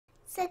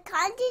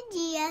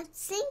Secondary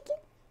thinking.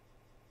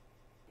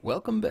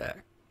 Welcome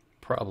back.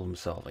 Problem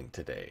solving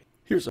today.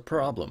 Here's a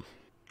problem.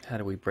 How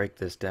do we break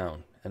this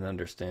down and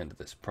understand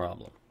this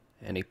problem?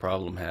 Any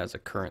problem has a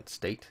current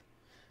state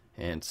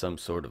and some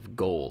sort of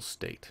goal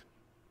state.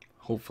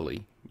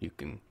 Hopefully, you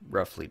can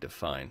roughly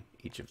define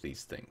each of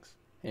these things.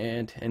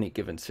 And any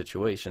given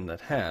situation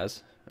that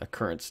has a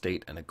current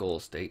state and a goal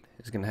state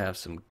is going to have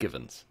some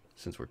givens.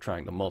 Since we're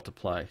trying to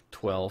multiply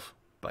 12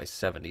 by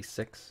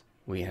 76,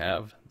 we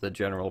have the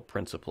general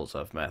principles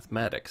of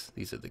mathematics.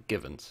 These are the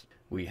givens.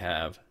 We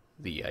have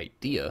the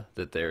idea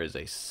that there is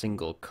a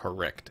single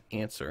correct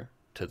answer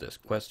to this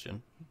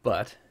question,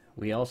 but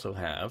we also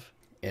have,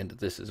 and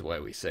this is why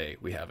we say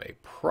we have a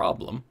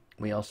problem,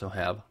 we also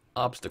have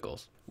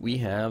obstacles. We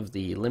have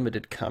the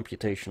limited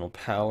computational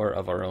power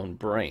of our own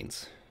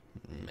brains.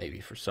 Maybe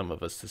for some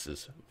of us this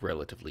is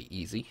relatively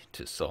easy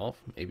to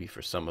solve. Maybe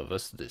for some of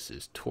us this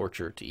is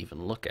torture to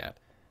even look at.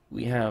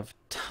 We have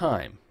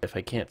time. If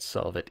I can't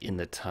solve it in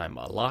the time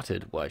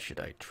allotted, why should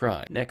I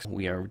try? Next,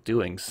 we are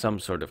doing some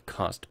sort of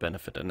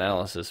cost-benefit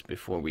analysis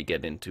before we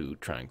get into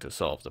trying to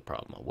solve the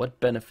problem. What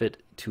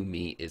benefit to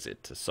me is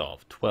it to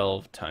solve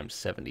 12 times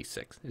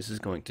 76? This is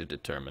going to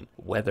determine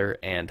whether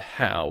and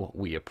how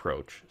we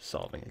approach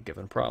solving a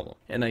given problem.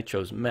 And I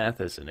chose math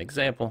as an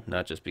example,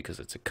 not just because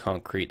it's a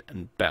concrete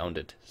and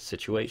bounded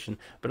situation,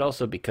 but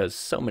also because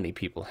so many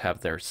people have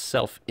their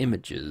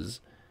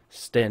self-images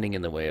standing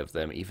in the way of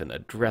them even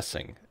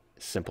addressing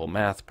simple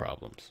math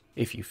problems.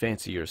 If you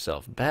fancy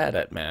yourself bad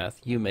at math,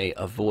 you may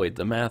avoid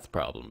the math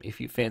problem. If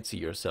you fancy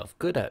yourself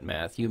good at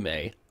math, you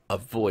may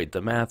avoid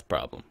the math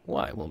problem.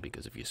 Why? Well,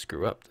 because if you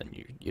screw up, then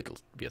it'll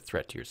be a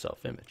threat to your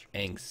self-image.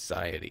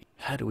 Anxiety.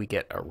 How do we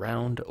get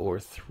around or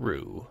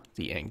through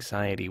the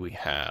anxiety we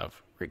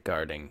have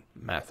regarding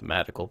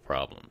mathematical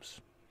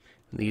problems?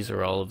 These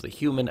are all of the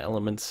human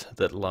elements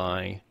that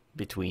lie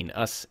between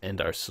us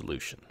and our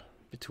solution,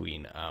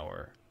 between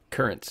our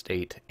current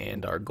state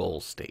and our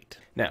goal state.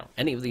 Now,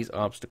 any of these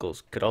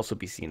obstacles could also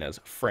be seen as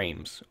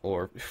frames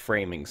or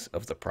framings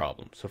of the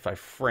problem. So if I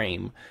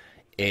frame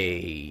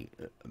a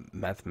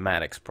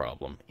mathematics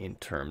problem in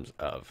terms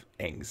of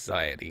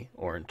anxiety,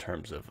 or in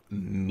terms of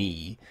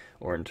me,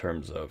 or in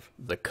terms of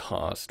the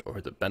cost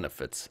or the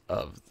benefits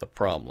of the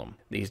problem,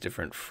 these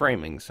different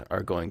framings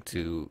are going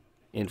to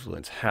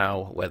influence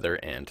how, whether,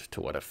 and to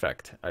what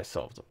effect I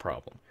solve the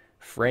problem.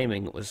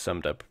 Framing was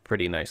summed up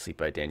pretty nicely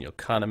by Daniel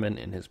Kahneman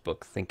in his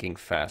book Thinking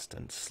Fast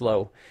and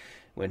Slow,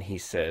 when he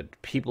said,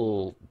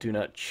 people do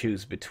not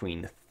choose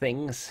between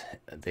things,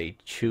 they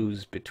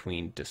choose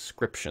between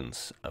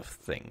descriptions of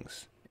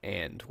things.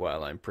 And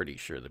while I'm pretty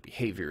sure the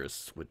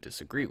behaviorists would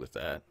disagree with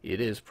that, it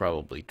is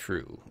probably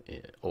true,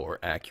 or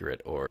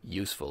accurate, or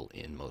useful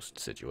in most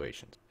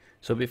situations.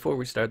 So before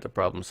we start the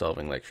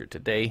problem-solving lecture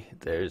today,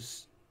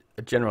 there's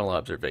a general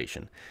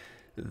observation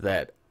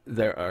that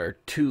there are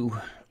two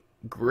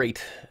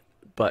great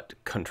but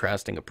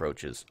contrasting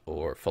approaches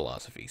or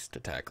philosophies to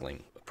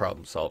tackling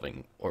problem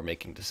solving or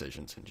making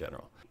decisions in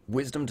general.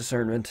 Wisdom,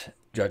 discernment,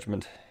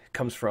 judgment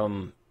comes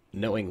from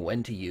knowing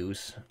when to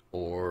use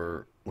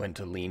or when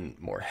to lean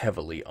more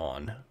heavily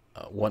on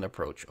one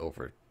approach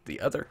over the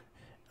other.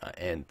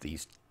 And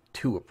these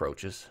two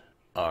approaches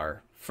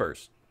are,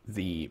 first,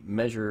 the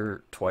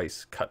measure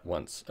twice, cut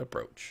once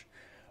approach,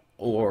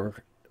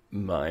 or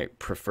my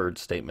preferred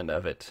statement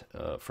of it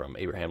from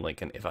Abraham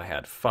Lincoln: if I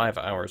had 5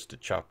 hours to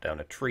chop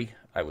down a tree,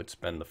 I would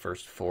spend the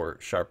first 4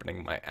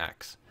 sharpening my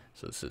axe.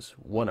 So this is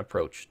one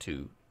approach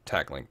to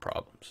tackling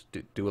problems.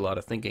 Do a lot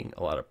of thinking,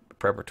 a lot of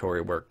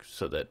preparatory work,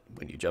 so that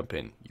when you jump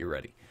in, you're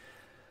ready.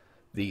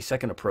 The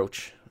second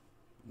approach,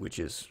 which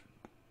is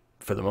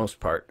for the most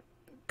part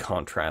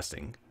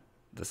contrasting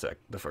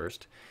the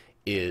first,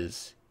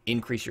 is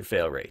increase your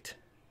fail rate.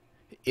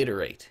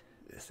 Iterate.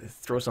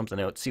 Throw something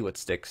out, see what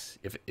sticks.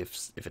 If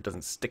it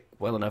doesn't stick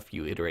well enough,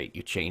 you iterate,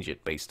 you change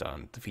it based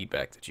on the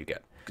feedback that you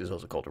get. It's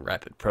also called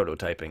rapid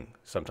prototyping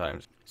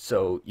sometimes.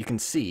 So you can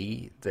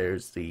see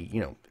there's the,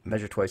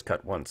 measure twice,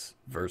 cut once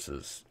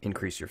versus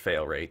increase your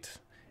fail rate.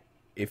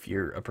 If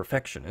you're a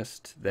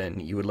perfectionist, then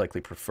you would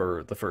likely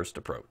prefer the first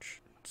approach.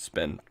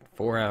 Spend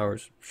 4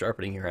 hours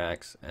sharpening your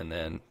axe and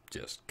then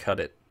just cut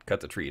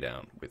the tree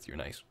down with your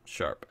nice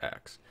sharp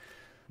axe.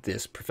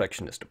 This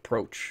perfectionist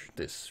approach,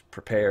 this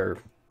prepare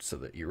so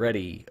that you're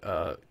ready,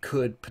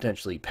 could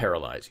potentially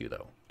paralyze you,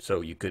 though. So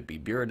you could be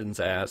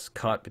Buridan's ass,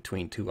 caught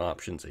between two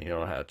options, and you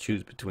don't know how to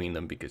choose between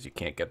them because you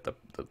can't get the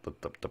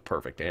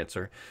perfect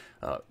answer.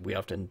 We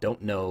often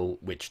don't know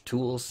which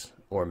tools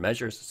or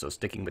measures, so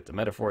sticking with the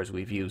metaphors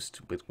we've used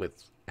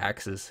with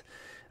axes,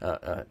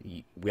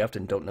 we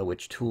often don't know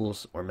which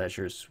tools or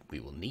measures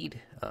we will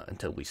need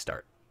until we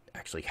start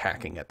actually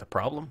hacking at the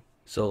problem.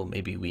 So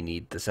maybe we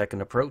need the second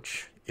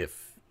approach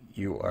if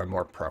you are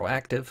more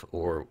proactive,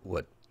 or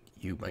what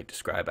you might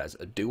describe as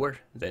a doer,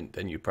 then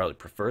you probably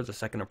prefer the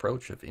second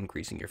approach of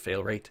increasing your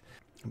fail rate.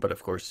 But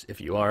of course,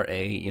 if you are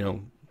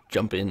a,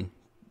 jump in,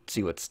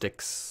 see what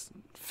sticks,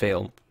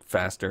 fail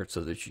faster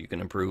so that you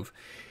can improve,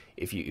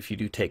 if you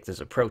do take this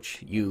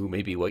approach, you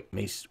may be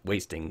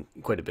wasting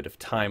quite a bit of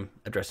time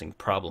addressing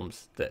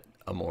problems that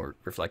a more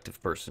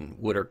reflective person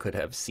would or could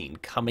have seen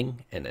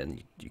coming, and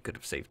then you could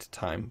have saved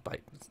time by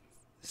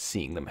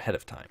seeing them ahead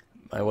of time.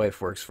 My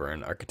wife works for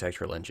an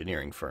architectural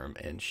engineering firm,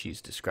 and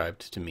she's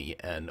described to me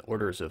an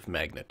orders of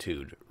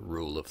magnitude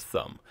rule of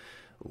thumb,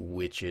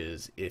 which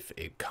is if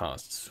it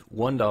costs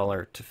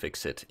 $1 to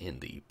fix it in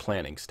the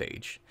planning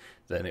stage,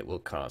 then it will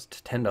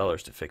cost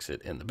 $10 to fix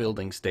it in the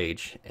building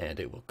stage, and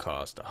it will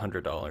cost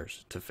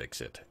 $100 to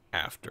fix it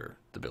after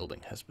the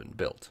building has been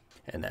built.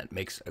 And that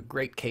makes a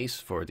great case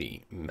for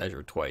the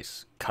measure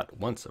twice, cut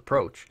once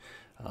approach,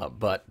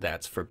 but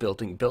that's for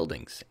building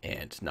buildings,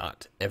 and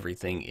not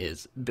everything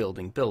is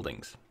building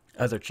buildings.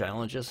 Other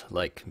challenges,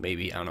 like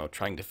maybe, I don't know,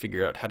 trying to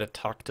figure out how to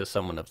talk to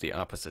someone of the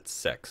opposite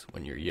sex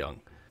when you're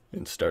young,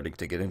 and starting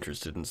to get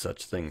interested in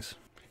such things.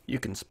 You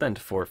can spend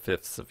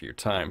 4/5 of your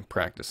time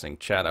practicing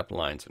chat-up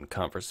lines and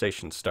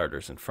conversation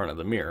starters in front of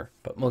the mirror,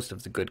 but most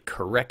of the good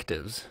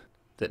correctives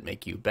that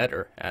make you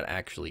better at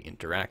actually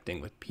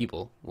interacting with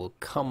people will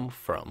come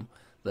from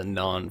the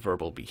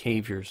non-verbal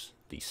behaviors,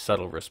 the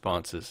subtle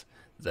responses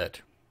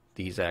that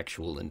these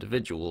actual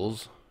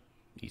individuals,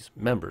 these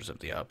members of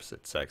the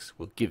opposite sex,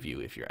 will give you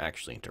if you're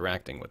actually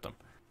interacting with them.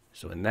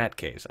 So in that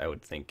case, I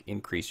would think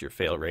increase your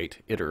fail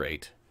rate,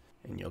 iterate,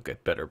 and you'll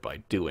get better by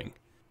doing,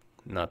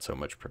 not so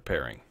much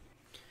preparing.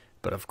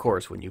 But of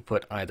course, when you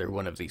put either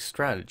one of these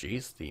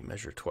strategies, the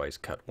measure twice,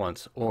 cut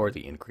once, or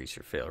the increase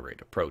your fail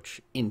rate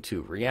approach,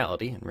 into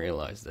reality, and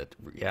realize that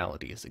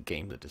reality is a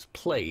game that is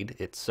played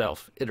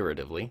itself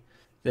iteratively,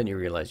 then you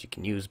realize you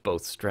can use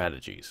both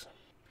strategies.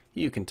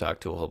 You can talk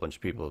to a whole bunch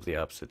of people of the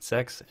opposite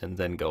sex, and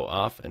then go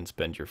off and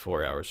spend your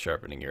 4 hours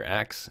sharpening your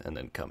axe, and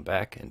then come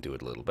back and do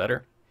it a little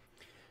better.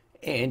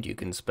 And you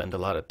can spend a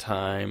lot of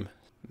time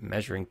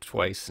measuring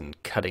twice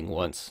and cutting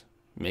once,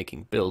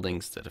 making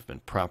buildings that have been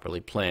properly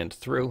planned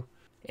through,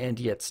 and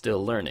yet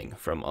still learning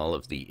from all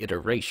of the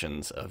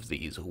iterations of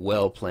these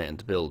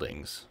well-planned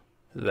buildings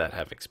that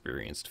have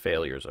experienced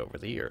failures over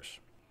the years.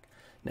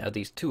 Now,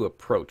 these two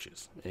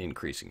approaches,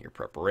 increasing your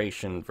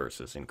preparation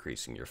versus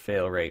increasing your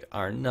fail rate,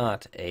 are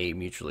not a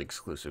mutually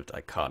exclusive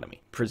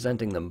dichotomy.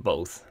 Presenting them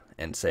both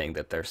and saying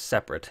that they're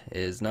separate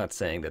is not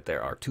saying that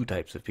there are two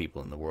types of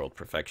people in the world,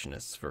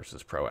 perfectionists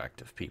versus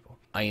proactive people.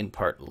 I, in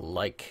part,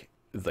 like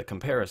the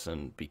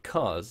comparison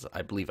because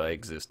I believe I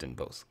exist in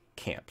both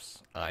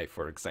camps. I,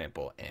 for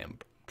example, am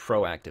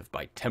proactive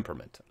by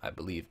temperament. I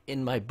believe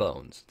in my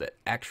bones that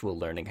actual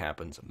learning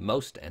happens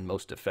most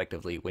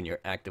effectively when you're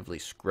actively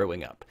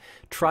screwing up.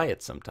 Try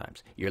it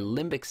sometimes. Your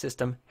limbic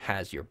system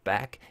has your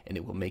back, and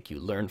it will make you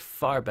learn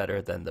far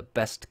better than the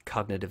best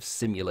cognitive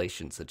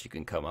simulations that you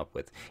can come up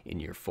with in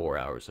your 4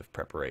 hours of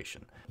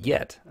preparation.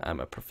 Yet,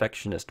 I'm a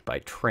perfectionist by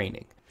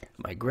training.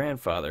 My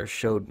grandfather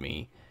showed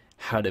me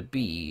how to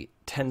be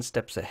 10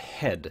 steps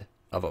ahead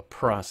of a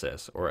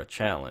process or a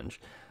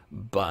challenge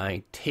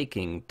by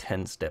taking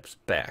 10 steps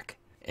back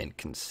and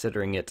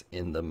considering it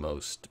in the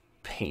most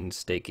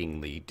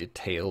painstakingly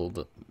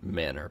detailed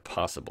manner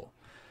possible.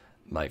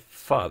 My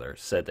father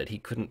said that he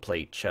couldn't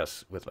play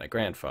chess with my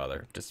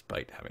grandfather,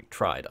 despite having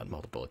tried on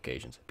multiple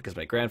occasions, because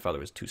my grandfather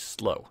was too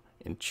slow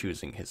in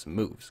choosing his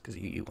moves, because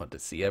he wanted to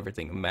see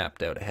everything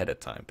mapped out ahead of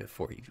time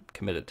before he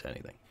committed to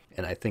anything.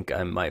 And I think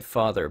I'm my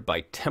father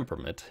by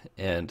temperament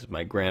and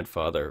my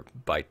grandfather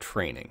by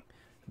training.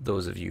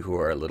 Those of you who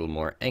are a little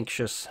more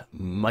anxious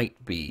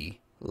might be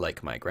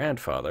like my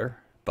grandfather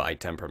by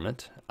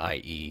temperament,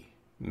 i.e.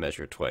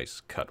 measure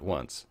twice, cut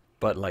once,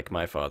 but like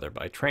my father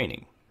by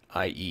training,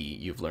 i.e.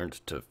 you've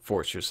learned to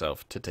force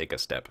yourself to take a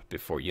step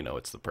before you know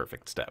it's the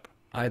perfect step.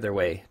 Either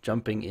way,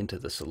 jumping into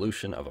the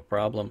solution of a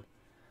problem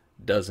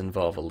does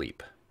involve a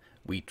leap.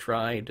 We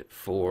tried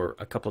for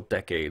a couple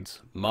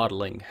decades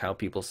modeling how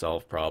people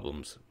solve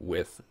problems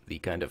with the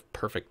kind of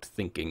perfect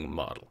thinking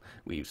model.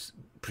 We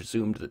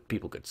presumed that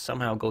people could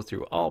somehow go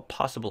through all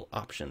possible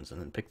options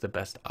and then pick the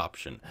best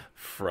option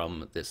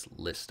from this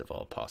list of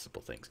all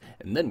possible things.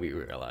 And then we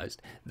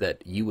realized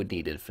that you would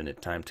need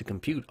infinite time to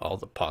compute all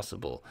the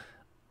possible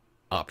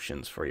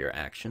options for your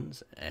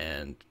actions,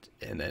 and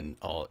then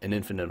an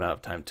infinite amount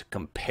of time to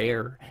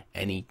compare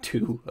any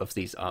two of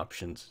these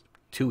options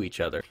to each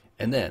other.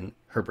 And then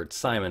Herbert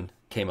Simon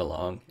came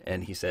along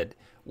and he said,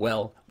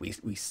 well,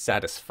 we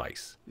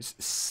satisfice.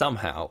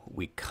 Somehow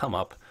we come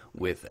up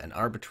with an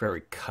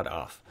arbitrary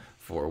cutoff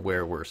for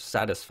where we're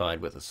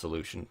satisfied with a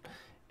solution,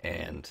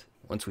 and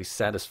once we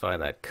satisfy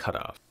that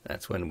cutoff,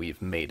 that's when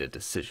we've made a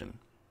decision.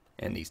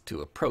 And these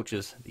two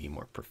approaches, the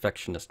more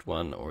perfectionist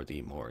one or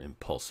the more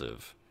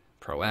impulsive,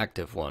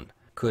 proactive one,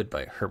 could,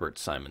 by Herbert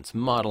Simon's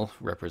model,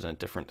 represent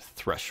different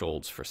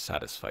thresholds for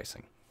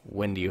satisficing.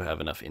 When do you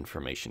have enough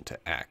information to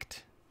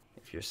act?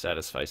 If your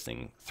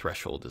satisficing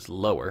threshold is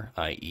lower,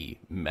 i.e.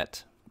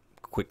 met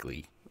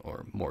quickly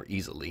or more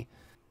easily,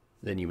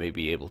 then you may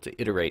be able to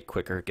iterate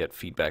quicker, get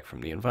feedback from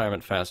the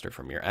environment faster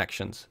from your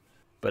actions.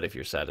 But if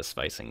your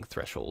satisficing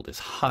threshold is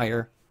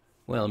higher,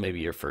 well, maybe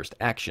your first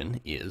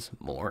action is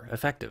more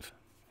effective.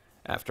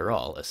 After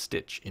all, a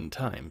stitch in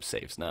time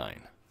saves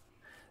 9.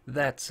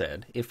 That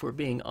said, if we're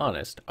being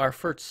honest, our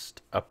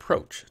first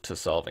approach to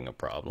solving a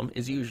problem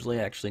is usually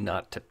actually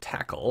not to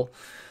tackle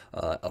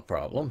a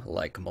problem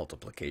like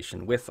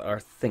multiplication with our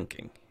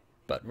thinking,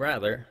 but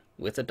rather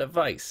with a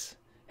device.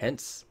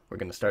 Hence, we're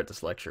going to start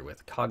this lecture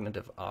with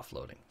cognitive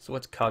offloading. So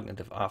what's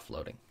cognitive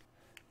offloading?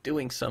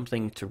 Doing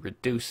something to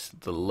reduce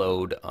the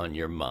load on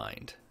your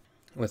mind.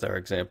 With our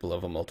example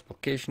of a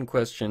multiplication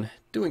question,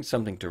 doing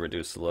something to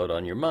reduce the load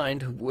on your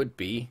mind would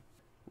be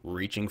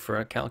reaching for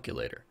a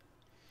calculator.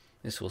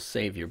 This will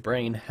save your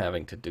brain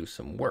having to do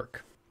some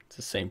work. It's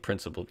the same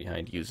principle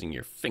behind using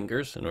your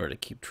fingers in order to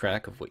keep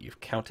track of what you've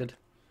counted.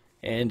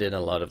 And in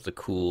a lot of the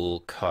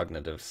cool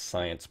cognitive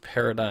science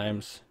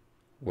paradigms,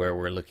 where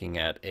we're looking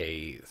at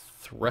a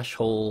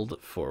threshold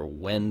for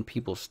when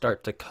people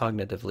start to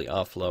cognitively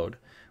offload,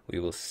 we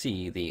will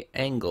see the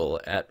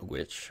angle at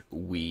which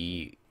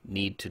we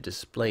need to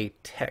display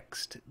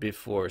text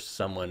before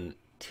someone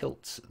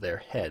tilts their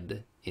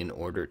head in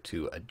order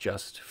to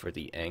adjust for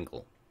the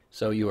angle.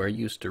 So you are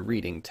used to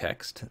reading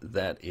text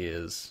that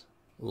is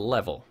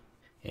level.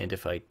 And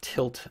if I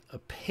tilt a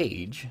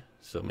page,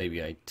 so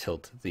maybe I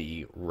tilt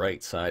the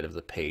right side of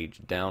the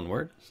page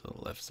downward, so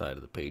the left side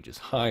of the page is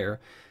higher,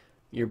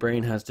 your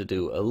brain has to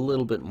do a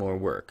little bit more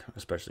work,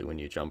 especially when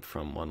you jump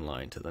from one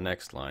line to the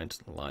next line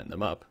to line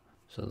them up.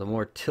 So the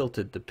more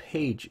tilted the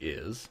page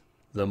is,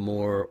 the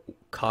more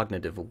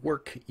cognitive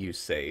work you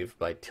save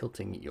by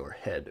tilting your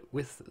head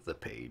with the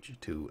page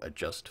to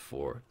adjust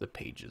for the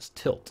page's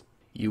tilt.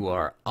 You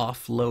are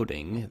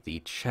offloading the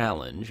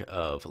challenge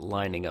of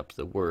lining up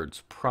the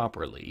words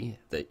properly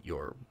that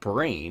your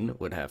brain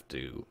would have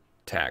to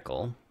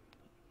tackle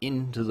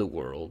into the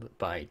world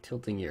by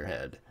tilting your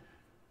head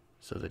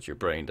so that your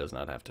brain does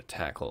not have to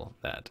tackle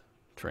that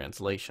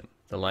translation.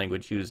 The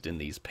language used in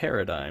these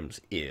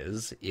paradigms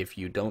is, if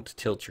you don't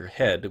tilt your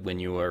head when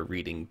you are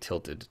reading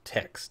tilted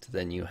text,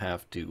 then you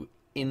have to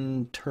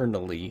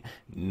internally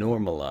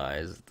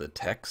normalize the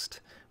text,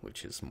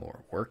 which is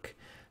more work.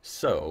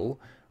 So,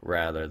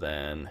 rather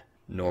than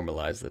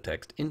normalize the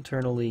text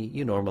internally,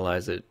 you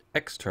normalize it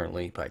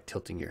externally by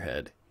tilting your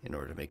head in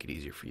order to make it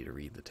easier for you to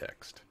read the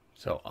text.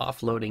 So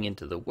offloading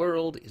into the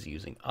world is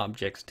using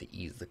objects to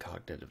ease the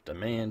cognitive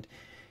demand.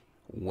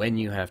 When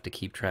you have to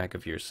keep track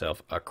of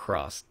yourself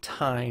across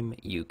time,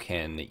 you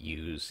can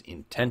use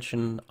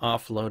intention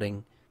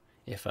offloading.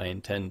 If I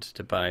intend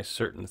to buy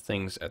certain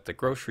things at the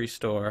grocery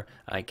store,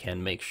 I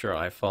can make sure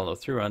I follow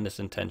through on this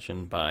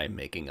intention by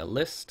making a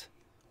list.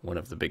 One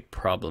of the big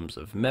problems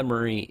of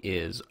memory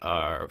is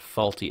our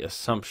faulty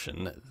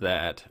assumption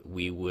that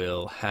we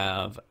will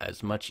have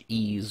as much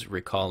ease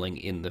recalling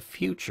in the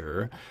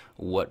future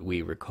what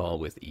we recall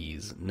with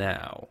ease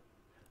now.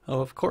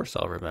 Oh, of course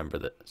I'll remember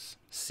this.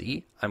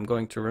 See, I'm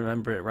going to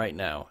remember it right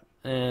now.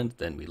 And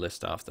then we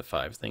list off the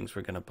 5 things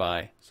we're going to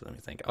buy. So then we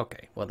think,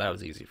 okay, well that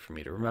was easy for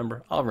me to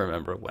remember. I'll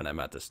remember when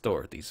I'm at the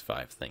store these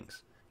 5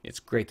 things.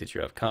 It's great that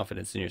you have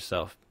confidence in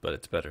yourself, but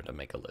it's better to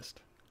make a list.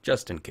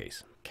 Just in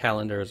case.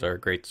 Calendars are a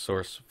great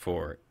source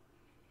for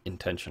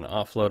intention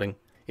offloading.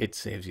 It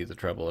saves you the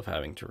trouble of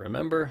having to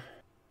remember,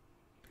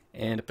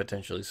 and it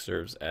potentially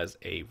serves as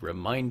a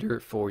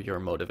reminder for your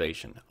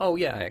motivation. Oh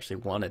yeah, I actually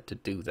wanted to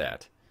do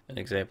that. An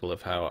example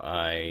of how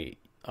I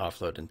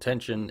offload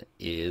intention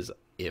is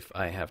if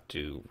I have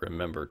to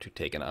remember to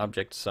take an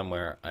object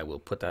somewhere, I will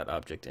put that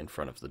object in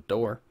front of the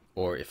door,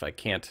 or if I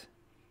can't,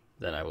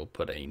 then I will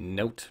put a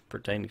note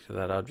pertaining to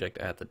that object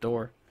at the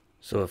door.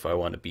 So if I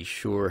want to be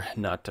sure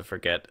not to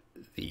forget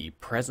the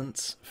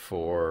presents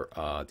for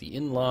the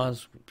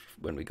in-laws,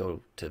 when we go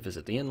to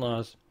visit the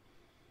in-laws,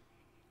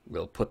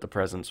 we'll put the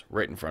presents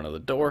right in front of the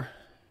door.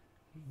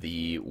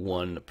 The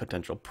one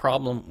potential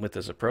problem with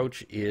this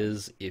approach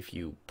is if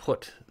you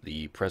put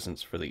the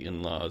presents for the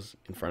in-laws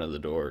in front of the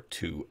door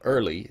too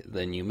early,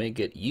 then you may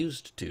get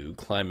used to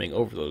climbing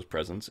over those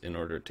presents in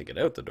order to get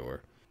out the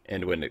door.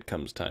 And when it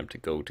comes time to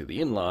go to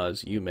the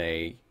in-laws, you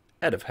may,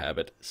 out of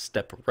habit,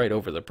 step right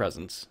over the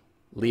presents,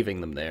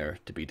 leaving them there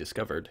to be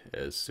discovered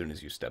as soon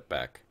as you step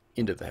back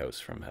into the house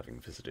from having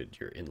visited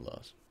your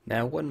in-laws.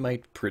 Now, one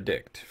might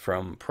predict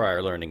from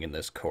prior learning in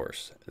this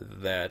course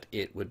that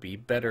it would be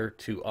better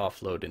to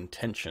offload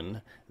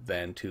intention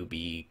than to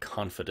be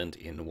confident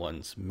in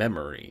one's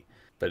memory.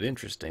 But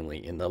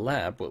interestingly, in the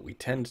lab, what we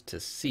tend to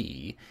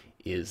see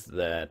is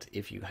that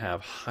if you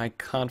have high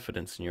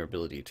confidence in your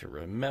ability to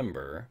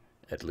remember,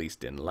 at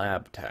least in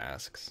lab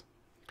tasks,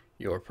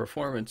 your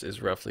performance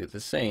is roughly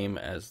the same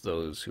as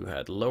those who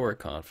had lower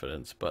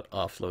confidence but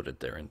offloaded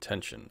their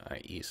intention,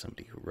 i.e.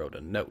 somebody who wrote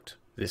a note.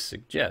 This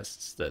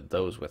suggests that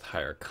those with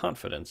higher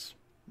confidence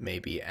may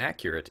be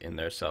accurate in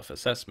their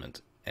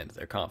self-assessment and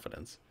their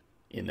confidence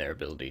in their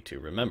ability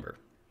to remember.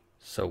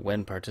 So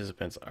when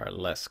participants are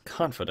less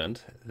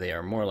confident, they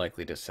are more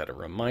likely to set a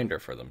reminder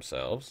for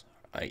themselves,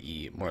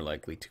 i.e. more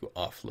likely to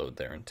offload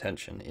their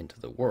intention into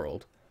the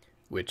world,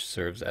 which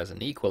serves as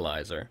an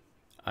equalizer,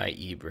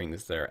 i.e.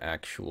 brings their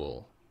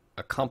actual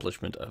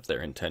accomplishment of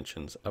their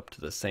intentions up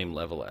to the same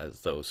level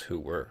as those who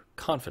were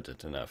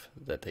confident enough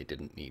that they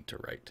didn't need to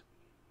write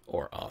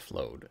or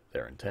offload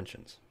their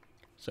intentions.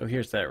 So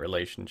here's that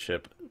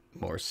relationship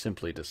more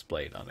simply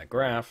displayed on a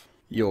graph,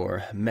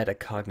 your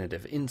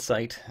metacognitive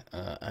insight,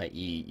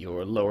 i.e.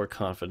 your lower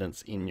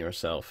confidence in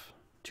yourself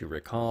to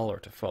recall or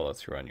to follow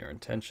through on your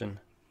intention,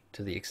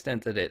 to the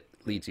extent that it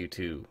leads you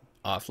to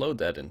offload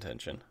that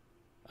intention,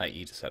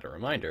 i.e. to set a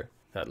reminder.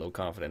 That low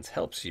confidence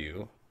helps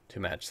you to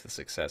match the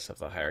success of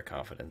the higher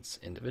confidence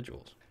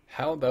individuals.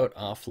 How about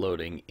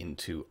offloading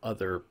into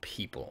other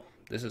people?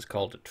 This is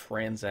called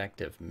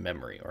transactive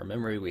memory, or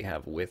memory we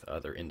have with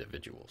other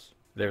individuals.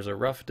 There's a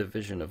rough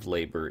division of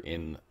labor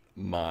in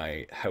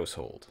my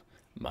household.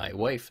 My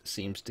wife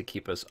seems to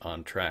keep us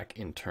on track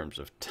in terms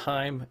of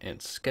time and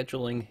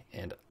scheduling,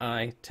 and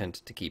I tend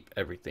to keep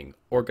everything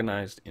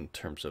organized in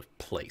terms of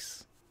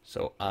place.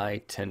 So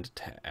I tend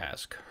to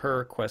ask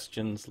her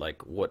questions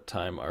like, what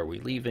time are we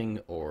leaving,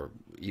 or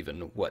even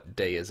what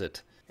day is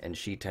it? And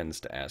she tends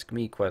to ask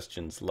me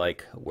questions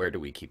like, where do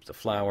we keep the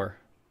flour?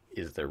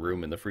 Is there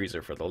room in the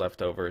freezer for the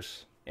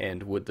leftovers?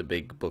 And would the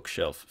big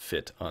bookshelf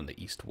fit on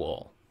the east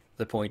wall?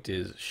 The point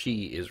is,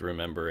 she is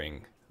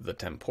remembering the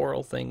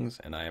temporal things,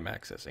 and I am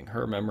accessing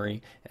her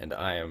memory, and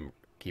I am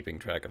keeping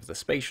track of the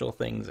spatial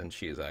things, and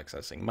she is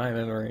accessing my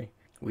memory.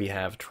 We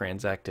have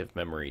transactive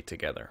memory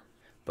together.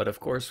 But of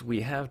course,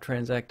 we have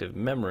transactive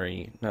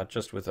memory not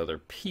just with other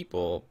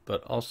people,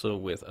 but also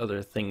with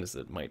other things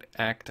that might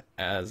act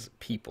as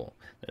people.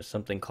 There's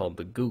something called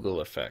the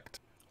Google effect,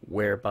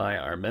 whereby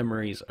our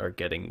memories are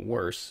getting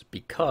worse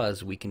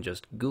because we can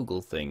just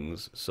Google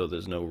things, so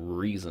there's no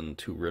reason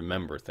to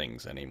remember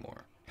things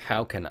anymore.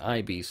 How can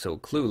I be so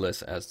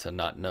clueless as to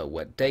not know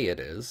what day it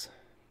is?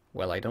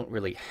 Well, I don't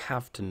really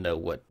have to know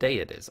what day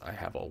it is. I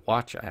have a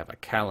watch, I have a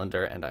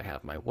calendar, and I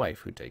have my wife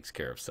who takes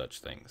care of such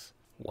things.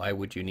 Why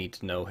would you need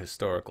to know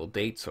historical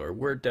dates or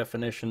word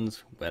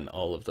definitions when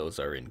all of those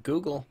are in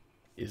Google?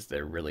 Is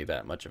there really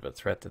that much of a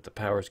threat that the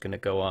power's going to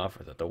go off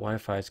or that the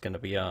Wi-Fi's going to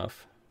be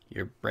off?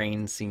 Your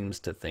brain seems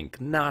to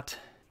think not,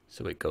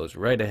 so it goes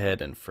right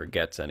ahead and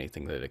forgets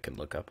anything that it can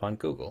look up on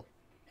Google.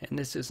 And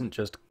this isn't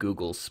just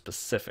Google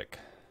specific.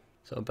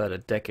 So about a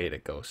decade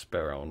ago,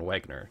 Sparrow and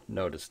Wagner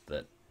noticed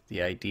that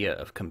the idea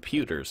of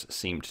computers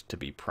seemed to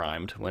be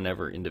primed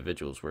whenever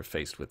individuals were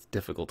faced with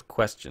difficult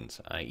questions,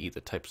 i.e. the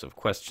types of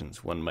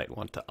questions one might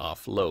want to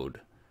offload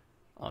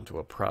onto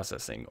a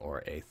processing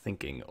or a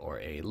thinking or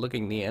a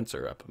looking the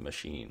answer up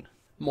machine.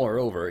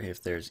 Moreover,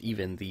 if there's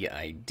even the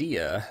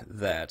idea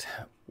that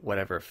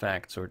whatever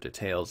facts or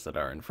details that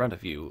are in front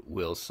of you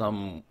will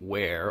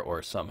somewhere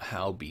or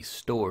somehow be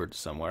stored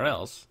somewhere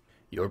else,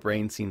 your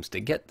brain seems to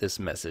get this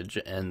message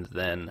and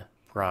then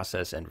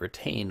process and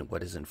retain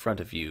what is in front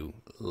of you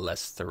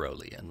less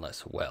thoroughly and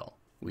less well.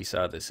 We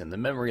saw this in the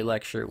memory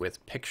lecture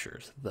with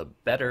pictures. The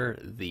better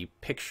the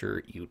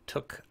picture you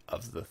took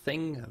of the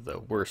thing, the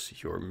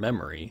worse your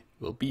memory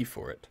will be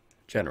for it,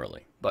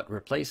 generally. But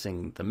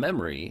replacing the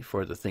memory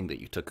for the thing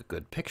that you took a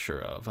good picture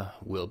of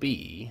will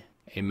be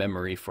a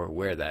memory for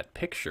where that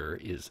picture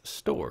is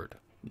stored.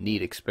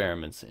 Neat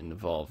experiments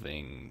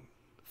involving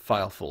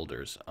file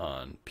folders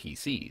on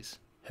PCs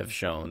have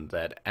shown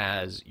that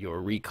as your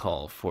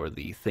recall for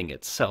the thing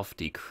itself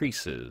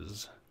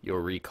decreases,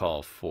 your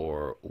recall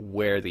for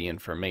where the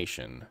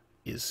information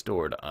is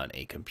stored on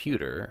a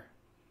computer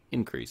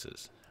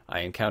increases.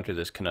 I encounter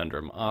this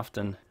conundrum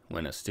often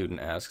when a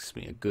student asks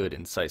me a good,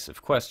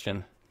 incisive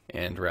question,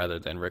 and rather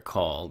than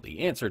recall the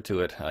answer to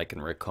it, I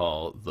can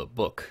recall the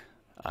book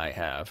I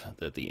have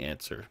that the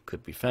answer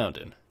could be found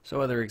in.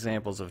 So other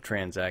examples of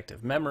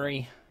transactive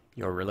memory: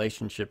 your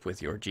relationship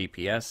with your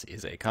GPS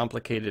is a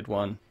complicated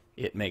one.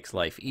 It makes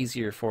life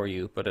easier for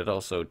you, but it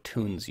also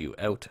tunes you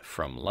out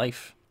from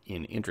life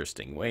in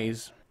interesting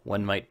ways.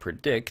 One might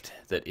predict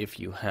that if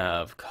you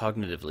have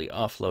cognitively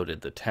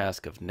offloaded the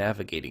task of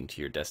navigating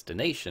to your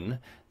destination,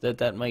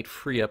 that might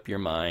free up your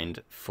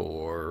mind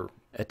for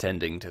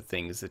attending to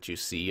things that you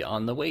see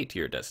on the way to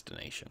your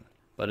destination.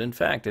 But in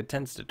fact, it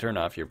tends to turn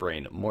off your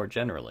brain more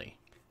generally.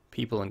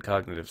 People in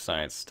cognitive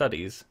science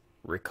studies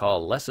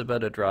recall less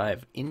about a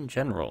drive in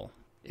general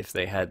if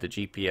they had the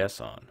GPS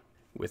on.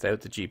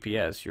 Without the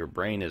GPS, your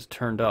brain is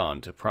turned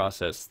on to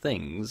process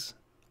things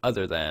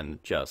other than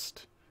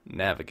just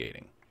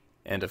navigating.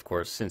 And of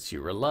course, since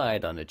you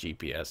relied on a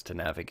GPS to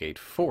navigate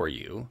for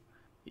you,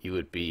 you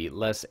would be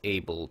less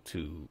able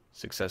to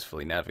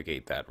successfully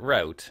navigate that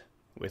route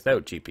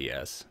without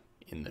GPS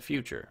in the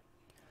future.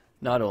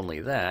 Not only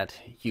that,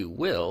 you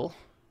will,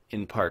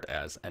 in part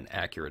as an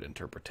accurate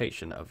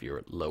interpretation of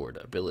your lowered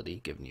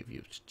ability given you've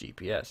used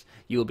GPS,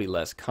 you will be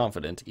less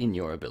confident in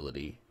your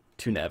ability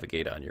to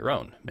navigate on your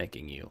own,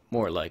 making you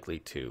more likely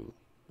to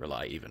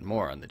rely even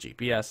more on the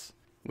GPS,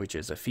 which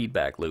is a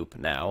feedback loop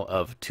now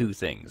of two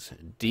things: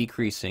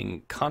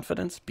 decreasing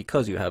confidence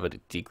because you have a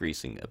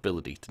decreasing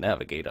ability to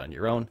navigate on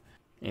your own,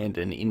 and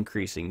an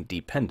increasing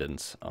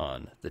dependence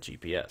on the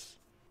GPS.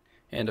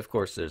 And of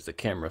course there's the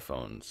camera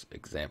phone's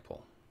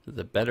example.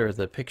 The better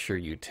the picture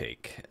you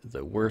take,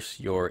 the worse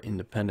your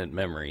independent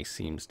memory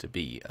seems to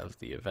be of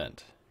the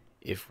event.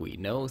 If we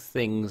know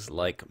things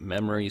like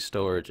memory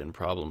storage and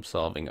problem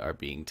solving are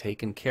being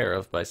taken care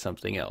of by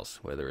something else,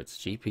 whether it's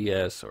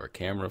GPS or a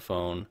camera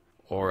phone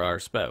or our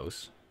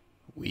spouse,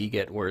 we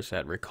get worse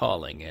at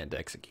recalling and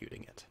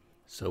executing it.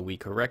 So we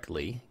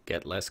correctly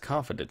get less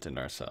confident in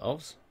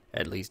ourselves,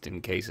 at least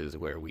in cases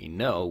where we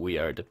know we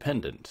are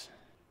dependent.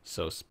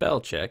 So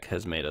spell check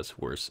has made us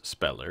worse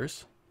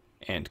spellers,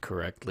 and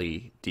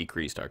correctly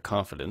decreased our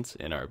confidence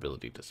in our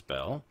ability to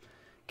spell.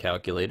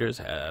 Calculators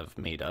have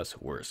made us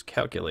worse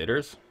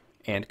calculators,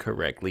 and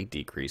correctly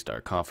decreased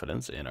our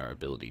confidence in our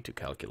ability to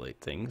calculate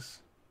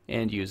things.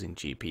 And using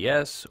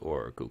GPS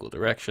or Google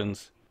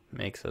Directions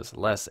makes us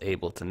less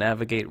able to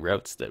navigate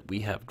routes that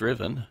we have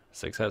driven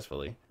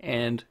successfully,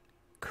 and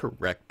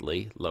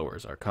correctly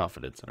lowers our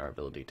confidence in our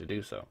ability to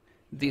do so.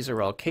 These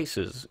are all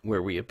cases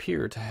where we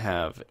appear to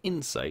have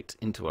insight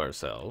into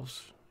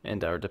ourselves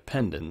and our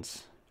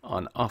dependence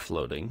on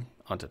offloading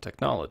onto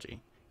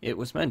technology. It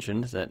was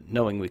mentioned that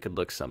knowing we could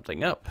look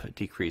something up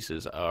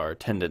decreases our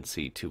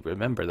tendency to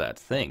remember that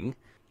thing,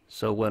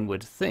 so one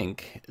would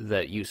think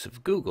that use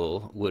of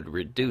Google would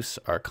reduce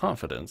our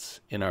confidence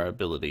in our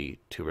ability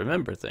to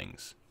remember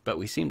things. But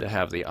we seem to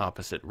have the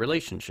opposite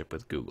relationship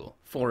with Google.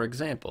 For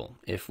example,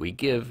 if we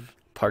give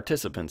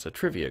participants a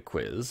trivia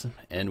quiz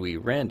and we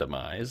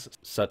randomize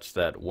such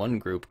that one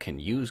group can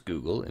use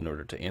Google in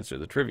order to answer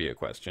the trivia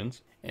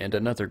questions and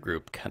another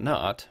group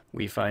cannot,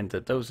 we find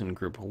that those in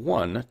group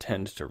 1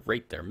 tend to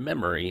rate their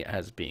memory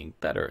as being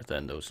better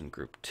than those in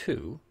group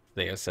 2.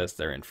 They assess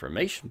their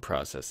information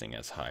processing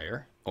as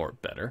higher or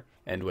better,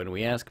 and when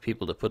we ask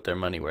people to put their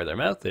money where their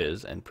mouth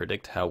is and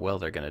predict how well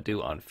they're going to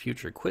do on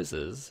future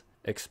quizzes,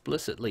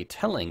 explicitly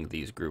telling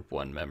these Group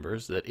 1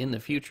 members that in the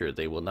future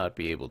they will not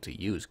be able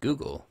to use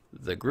Google,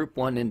 the Group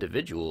 1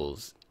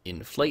 individuals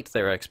inflate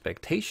their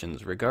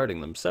expectations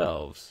regarding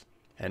themselves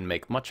and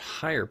make much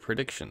higher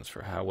predictions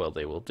for how well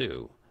they will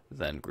do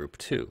than Group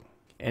 2.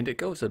 And it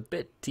goes a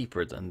bit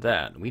deeper than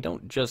that. We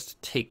don't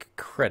just take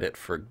credit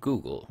for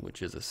Google,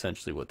 which is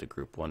essentially what the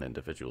Group 1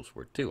 individuals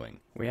were doing.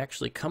 We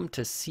actually come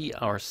to see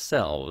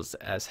ourselves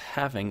as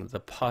having the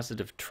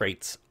positive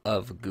traits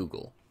of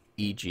Google,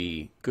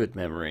 e.g. good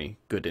memory,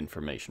 good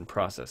information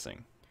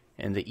processing.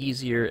 And the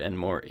easier and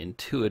more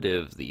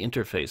intuitive the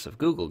interface of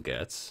Google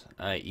gets,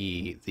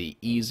 i.e. the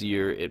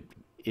easier it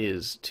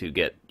is to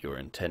get your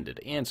intended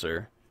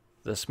answer,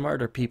 the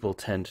smarter people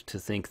tend to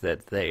think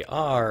that they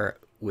are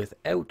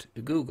without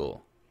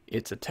Google.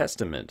 It's a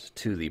testament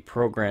to the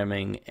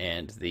programming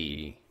and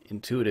the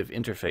intuitive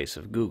interface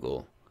of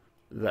Google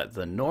that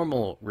the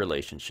normal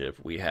relationship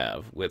we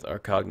have with our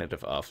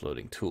cognitive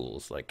offloading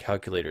tools like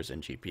calculators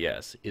and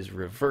GPS is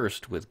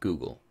reversed with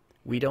Google.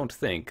 We don't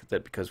think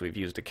that because we've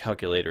used a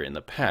calculator in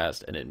the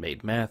past and it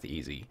made math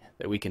easy,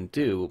 that we can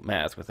do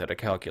math without a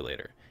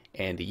calculator.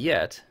 And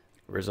yet,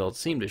 results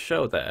seem to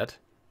show that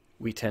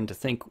we tend to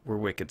think we're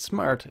wicked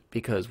smart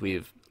because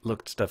we've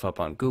looked stuff up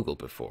on Google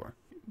before.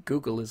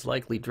 Google is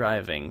likely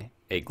driving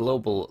a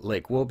global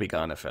Lake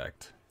Wobegon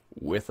effect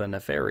with a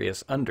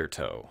nefarious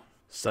undertow,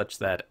 such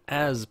that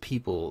as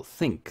people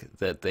think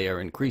that they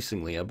are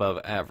increasingly above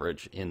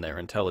average in their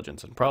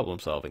intelligence and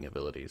problem-solving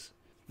abilities,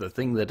 the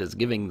thing that is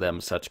giving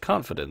them such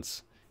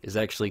confidence is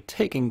actually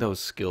taking those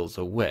skills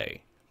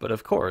away. But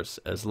of course,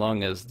 as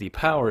long as the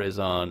power is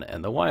on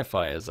and the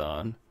Wi-Fi is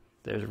on,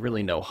 there's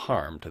really no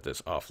harm to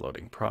this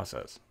offloading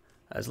process.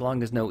 As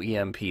long as no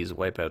EMPs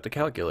wipe out the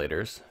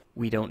calculators,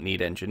 we don't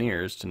need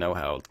engineers to know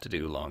how to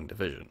do long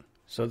division.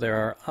 So there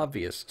are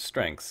obvious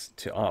strengths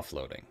to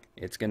offloading.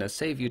 It's going to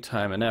save you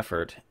time and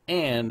effort,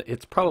 and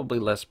it's probably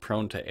less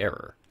prone to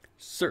error.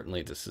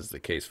 Certainly this is the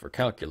case for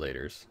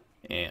calculators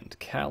and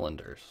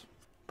calendars.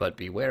 But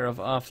beware of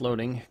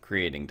offloading,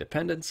 creating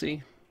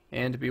dependency,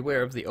 and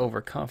beware of the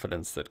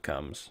overconfidence that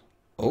comes,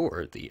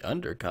 or the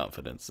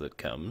underconfidence that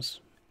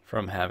comes,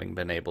 from having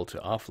been able to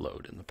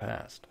offload in the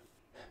past.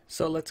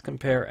 So let's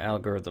compare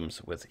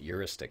algorithms with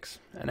heuristics.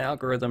 An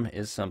algorithm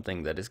is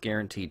something that is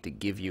guaranteed to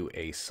give you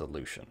a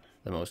solution.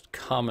 The most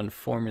common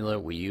formula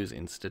we use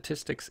in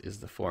statistics is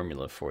the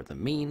formula for the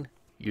mean.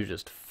 You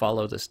just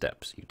follow the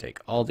steps. You take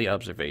all the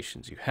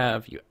observations you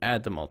have, you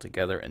add them all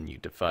together, and you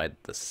divide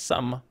the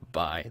sum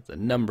by the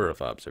number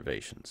of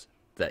observations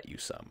that you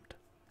summed.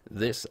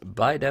 This,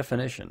 by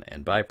definition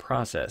and by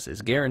process,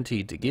 is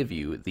guaranteed to give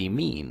you the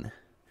mean.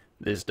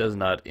 This does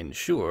not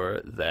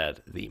ensure that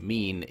the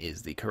mean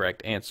is the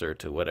correct answer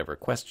to whatever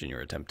question you're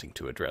attempting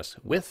to address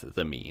with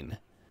the mean,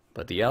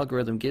 but the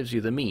algorithm gives you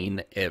the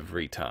mean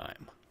every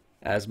time.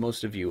 As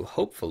most of you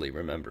hopefully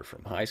remember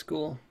from high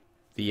school,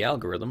 the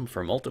algorithm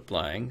for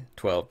multiplying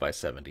 12 by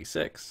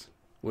 76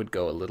 would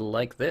go a little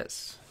like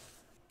this.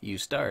 You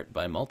start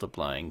by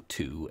multiplying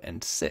 2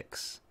 and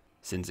 6.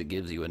 Since it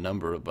gives you a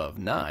number above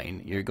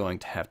 9, you're going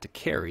to have to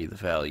carry the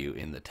value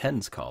in the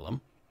tens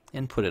column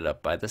and put it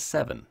up by the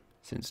 7.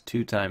 Since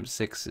 2 times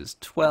 6 is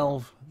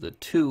 12, the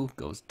 2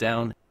 goes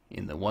down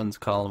in the ones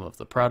column of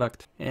the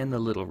product, and the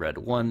little red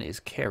 1 is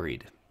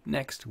carried.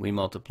 Next, we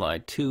multiply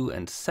 2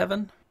 and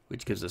 7,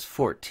 which gives us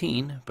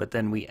 14, but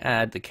then we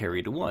add the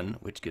carried 1,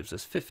 which gives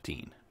us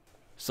 15.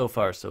 So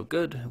far so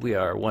good, we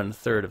are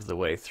 1/3 of the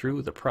way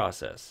through the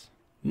process.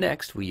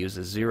 Next, we use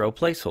a 0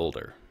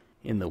 placeholder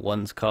in the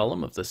ones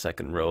column of the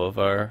second row of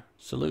our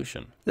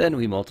solution. Then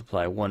we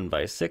multiply 1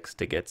 by 6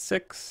 to get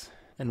 6,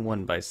 and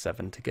 1 by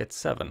 7 to get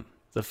 7.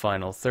 The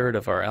final third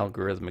of our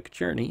algorithmic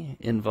journey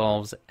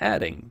involves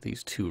adding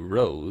these two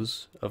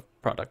rows of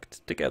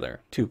product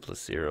together. 2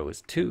 plus 0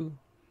 is 2,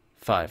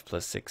 5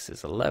 plus 6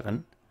 is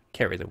 11,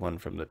 carry the 1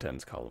 from the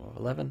tens column of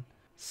 11,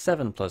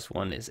 7 plus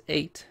 1 is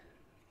 8,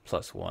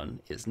 plus 1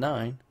 is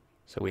 9,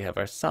 so we have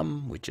our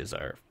sum, which is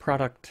our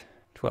product.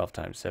 12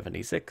 times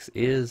 76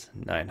 is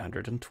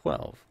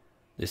 912.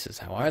 This is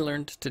how I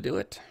learned to do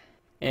it,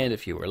 and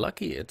if you were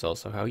lucky, it's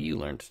also how you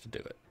learned to do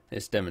it.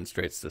 This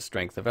demonstrates the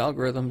strength of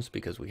algorithms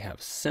because we have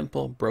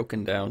simple,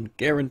 broken down,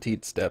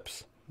 guaranteed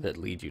steps that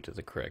lead you to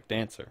the correct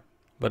answer.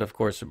 But of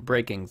course,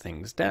 breaking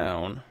things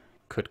down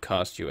could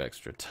cost you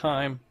extra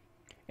time,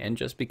 and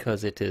just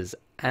because it is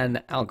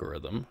an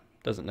algorithm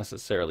doesn't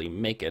necessarily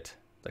make it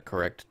the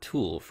correct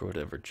tool for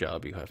whatever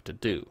job you have to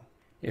do.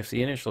 If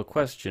the initial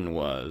question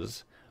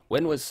was,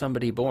 when was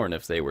somebody born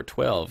if they were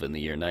 12 in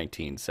the year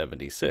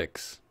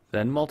 1976?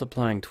 Then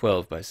multiplying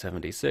 12 by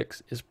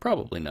 76 is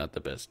probably not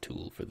the best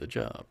tool for the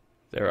job.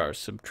 There are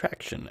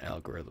subtraction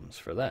algorithms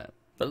for that.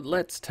 But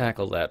let's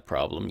tackle that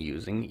problem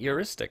using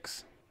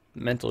heuristics,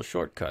 mental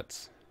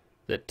shortcuts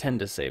that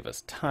tend to save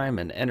us time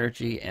and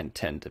energy and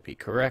tend to be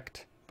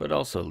correct, but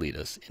also lead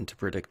us into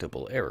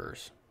predictable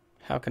errors.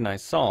 How can I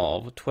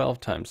solve 12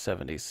 times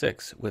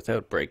 76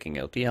 without breaking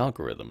out the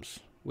algorithms,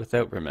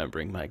 without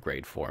remembering my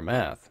grade 4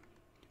 math?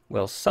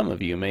 Well, some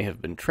of you may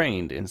have been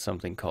trained in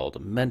something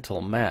called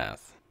mental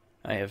math.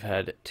 I have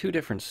had 2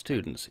 different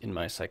students in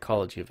my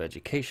psychology of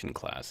education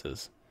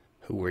classes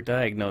who were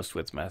diagnosed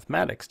with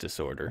mathematics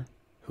disorder,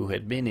 who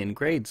had been in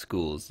grade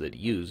schools that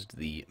used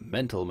the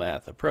mental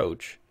math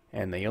approach,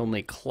 and they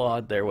only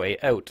clawed their way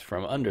out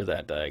from under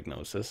that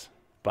diagnosis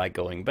by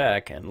going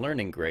back and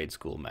learning grade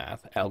school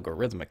math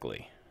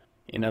algorithmically.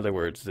 In other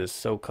words, this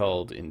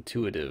so-called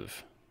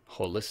intuitive,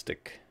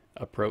 holistic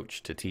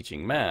approach to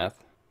teaching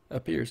math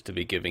appears to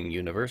be giving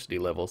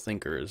university-level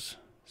thinkers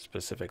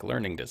specific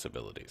learning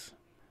disabilities.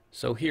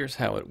 So here's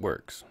how it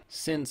works.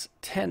 Since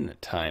 10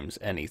 times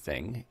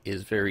anything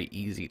is very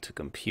easy to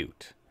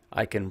compute,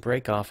 I can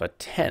break off a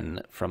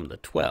 10 from the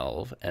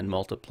 12 and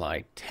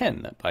multiply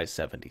 10 by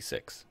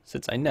 76,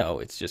 since I know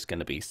it's just going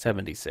to be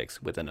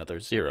 76 with another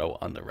 0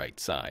 on the right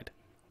side.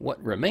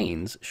 What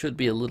remains should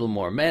be a little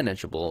more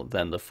manageable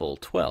than the full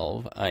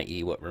 12,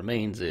 i.e. what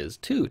remains is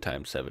 2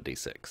 times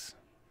 76.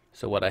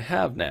 So what I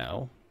have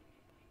now,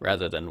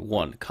 rather than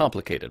one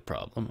complicated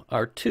problem,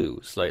 are 2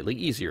 slightly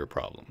easier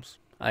problems.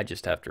 I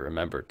just have to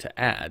remember to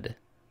add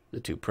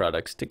the 2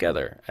 products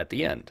together at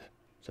the end.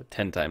 So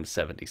 10 times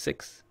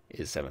 76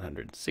 is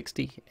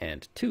 760,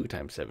 and 2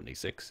 times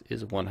 76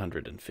 is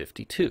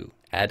 152.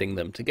 Adding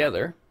them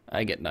together,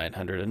 I get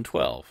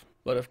 912.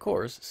 But of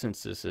course,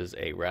 since this is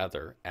a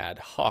rather ad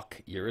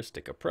hoc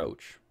heuristic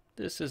approach,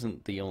 this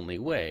isn't the only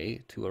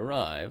way to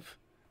arrive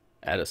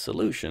at a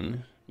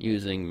solution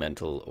using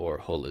mental or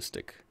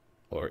holistic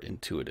or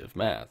intuitive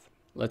math.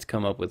 Let's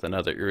come up with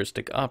another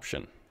heuristic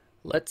option.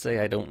 Let's say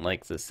I don't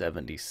like the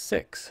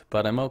 76,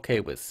 but I'm okay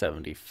with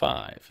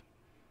 75.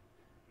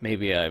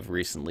 Maybe I've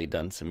recently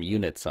done some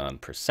units on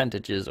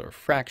percentages or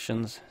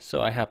fractions,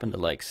 so I happen to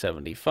like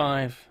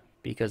 75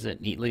 because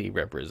it neatly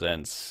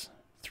represents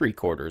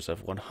 3/4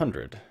 of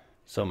 100.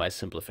 So my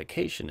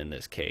simplification in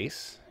this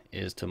case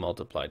is to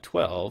multiply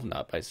 12,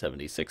 not by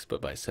 76, but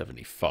by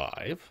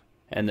 75.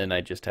 And then I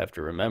just have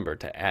to remember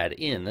to add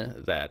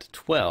in that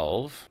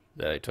 12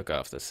 that I took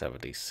off the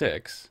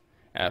 76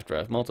 after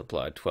I've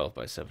multiplied 12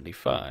 by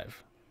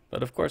 75.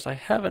 But of course I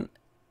haven't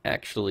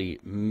actually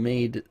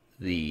made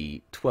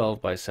the 12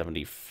 by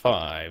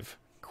 75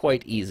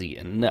 quite easy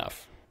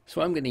enough.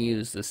 So I'm going to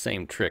use the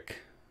same trick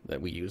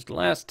that we used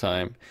last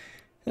time,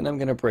 and I'm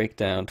going to break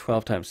down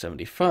 12 times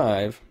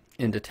 75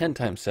 into 10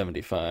 times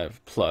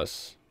 75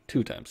 plus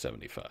 2 times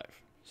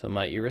 75. So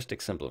my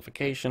heuristic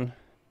simplification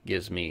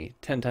gives me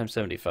 10 times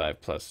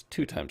 75 plus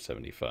 2 times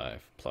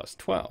 75 plus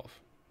 12.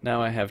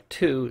 Now I have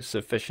 2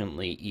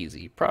 sufficiently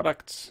easy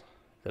products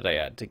that I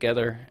add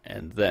together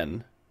and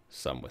then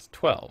sum with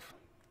 12.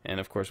 And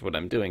of course what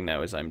I'm doing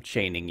now is I'm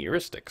chaining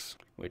heuristics,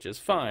 which is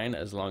fine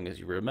as long as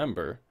you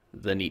remember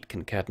the neat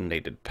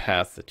concatenated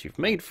path that you've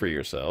made for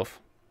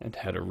yourself and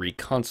how to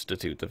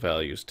reconstitute the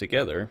values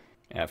together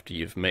after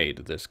you've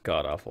made this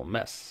god-awful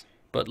mess.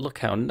 But look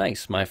how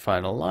nice my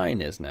final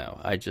line is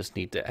now. I just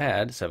need to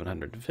add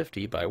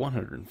 750 by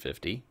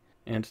 150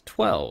 and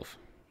 12.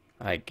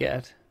 I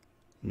get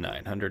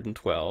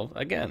 912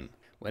 again.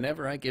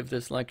 Whenever I give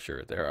this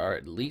lecture, there are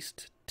at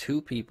least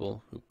 2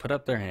 people who put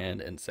up their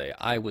hand and say,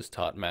 I was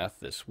taught math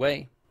this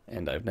way,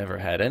 and I've never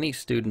had any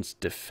students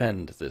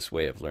defend this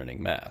way of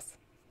learning math.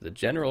 The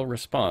general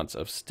response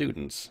of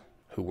students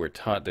who were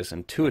taught this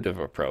intuitive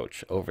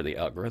approach over the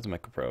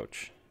algorithmic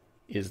approach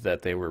is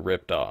that they were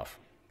ripped off.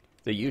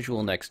 The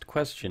usual next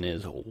question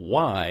is,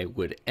 why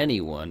would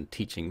anyone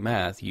teaching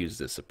math use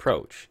this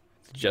approach?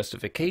 The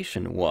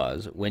justification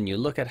was, when you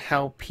look at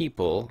how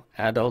people,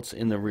 adults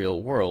in the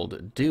real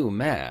world, do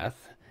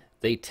math,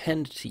 they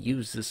tend to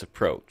use this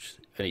approach.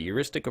 a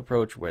heuristic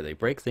approach where they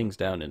break things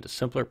down into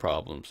simpler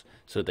problems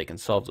so they can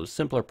solve those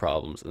simpler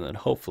problems and then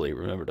hopefully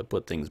remember to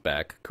put things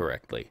back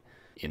correctly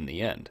in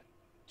the end.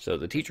 So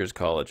the Teachers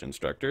College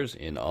instructors,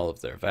 in all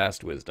of their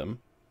vast wisdom,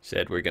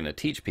 said we're going to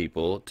teach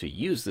people to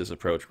use this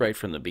approach right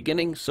from the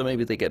beginning so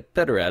maybe they get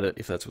better at it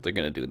if that's what they're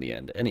going to do in the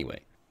end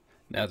anyway.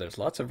 Now there's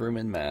lots of room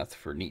in math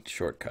for neat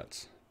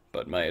shortcuts,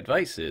 but my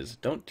advice is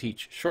don't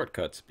teach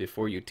shortcuts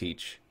before you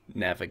teach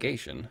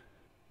navigation,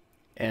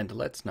 and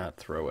let's not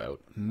throw out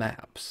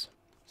maps.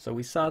 So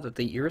we saw that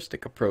the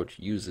heuristic approach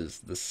uses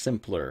the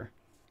simpler,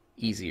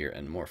 easier,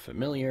 and more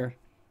familiar,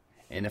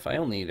 and if I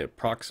only need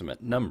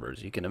approximate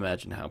numbers, you can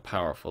imagine how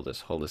powerful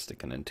this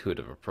holistic and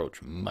intuitive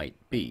approach might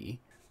be.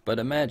 But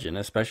imagine,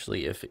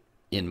 especially if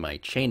in my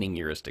chaining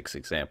heuristics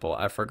example,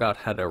 I forgot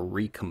how to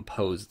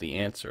recompose the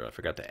answer. I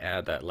forgot to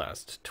add that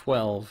last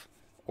 12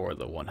 or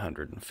the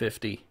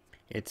 150.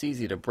 It's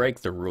easy to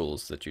break the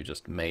rules that you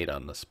just made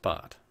on the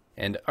spot.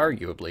 And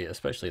arguably,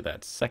 especially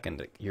that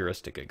second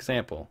heuristic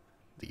example,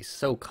 the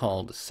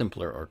so-called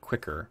simpler or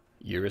quicker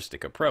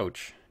heuristic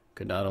approach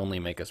could not only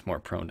make us more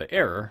prone to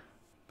error,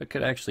 but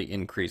could actually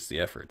increase the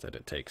effort that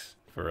it takes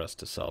for us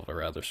to solve a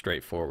rather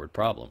straightforward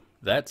problem.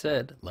 That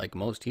said, like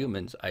most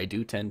humans, I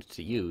do tend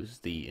to use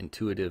the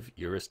intuitive,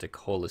 heuristic,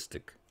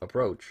 holistic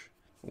approach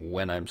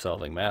when I'm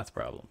solving math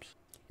problems.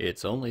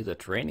 It's only the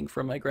training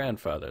from my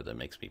grandfather that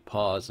makes me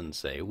pause and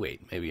say,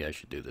 wait, maybe I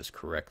should do this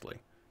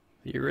correctly.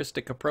 The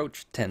heuristic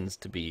approach tends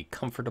to be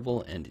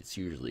comfortable and it's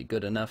usually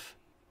good enough,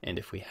 and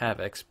if we have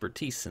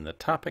expertise in the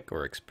topic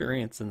or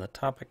experience in the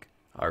topic,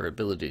 our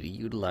ability to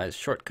utilize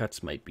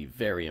shortcuts might be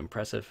very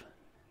impressive.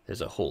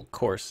 There's a whole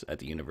course at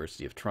the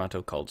University of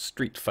Toronto called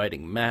Street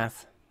Fighting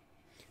Math,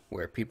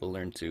 where people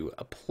learn to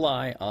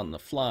apply on the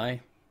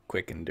fly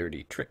quick and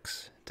dirty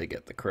tricks to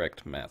get the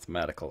correct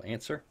mathematical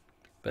answer.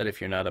 But if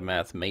you're not a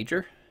math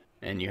major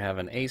and you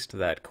haven't aced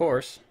that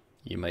course,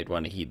 you might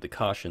want to heed the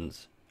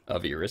cautions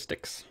of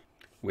heuristics,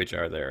 which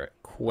are their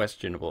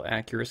questionable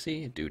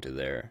accuracy due to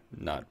their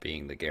not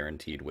being the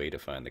guaranteed way to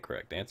find the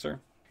correct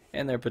answer,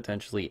 and they're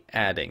potentially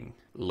adding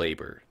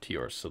labor to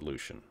your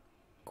solution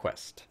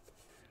quest.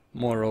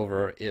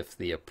 Moreover, if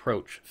the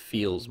approach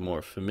feels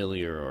more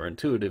familiar or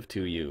intuitive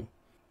to you,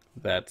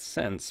 that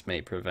sense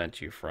may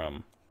prevent you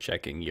from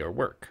checking your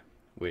work,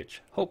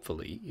 which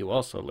hopefully you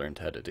also learned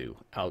how to do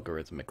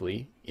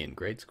algorithmically in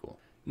grade school.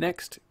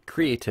 Next,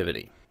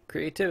 creativity.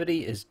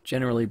 Creativity is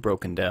generally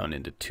broken down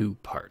into two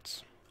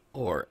parts,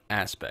 or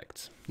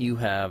aspects. You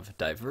have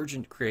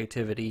divergent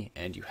creativity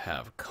and you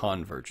have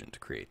convergent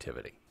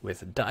creativity.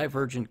 With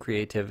divergent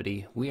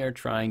creativity, we are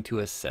trying to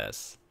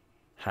assess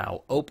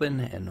how open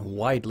and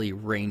widely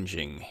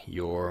ranging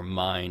your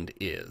mind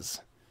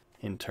is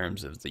in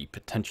terms of the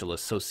potential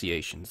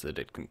associations that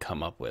it can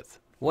come up with.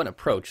 One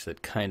approach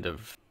that kind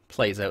of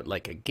plays out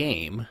like a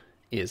game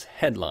is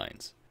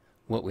headlines.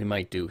 What we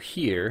might do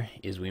here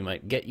is we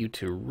might get you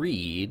to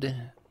read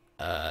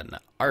an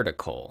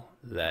article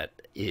that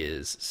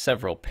is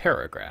several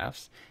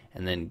paragraphs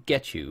and then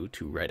get you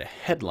to write a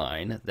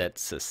headline that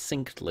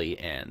succinctly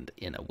and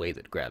in a way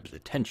that grabs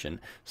attention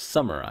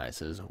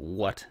summarizes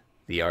what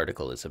the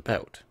article is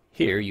about.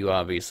 Here you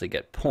obviously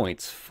get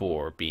points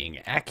for being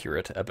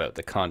accurate about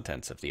the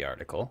contents of the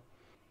article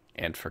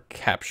and for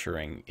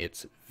capturing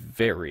its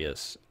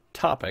various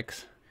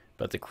topics,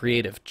 but the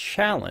creative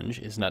challenge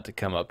is not to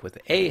come up with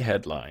a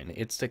headline,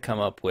 it's to come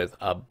up with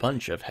a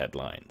bunch of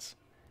headlines.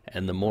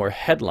 And the more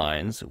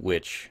headlines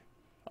which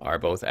are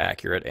both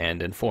accurate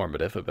and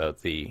informative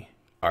about the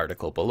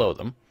article below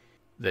them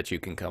that you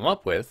can come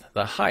up with,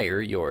 the higher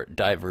your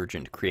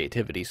divergent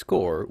creativity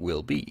score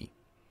will be.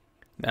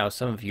 Now,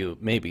 some of you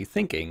may be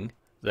thinking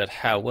that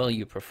how well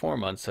you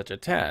perform on such a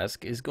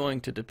task is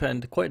going to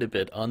depend quite a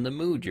bit on the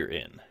mood you're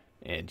in,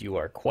 and you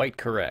are quite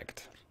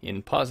correct.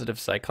 In positive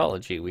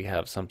psychology, we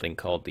have something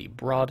called the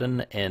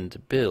broaden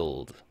and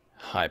build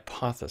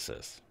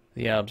hypothesis.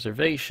 The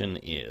observation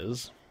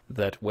is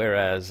that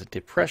whereas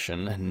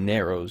depression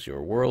narrows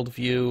your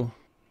worldview,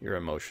 your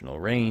emotional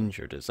range,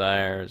 your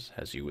desires,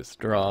 as you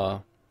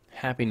withdraw,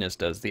 happiness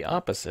does the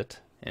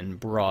opposite and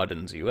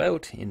broadens you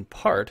out, in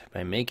part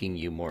by making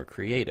you more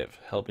creative,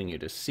 helping you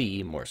to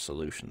see more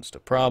solutions to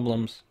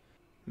problems,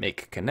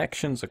 make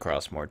connections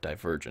across more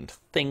divergent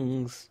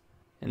things,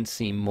 and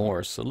see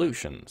more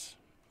solutions.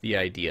 The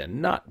idea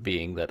not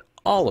being that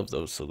all of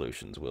those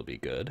solutions will be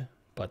good,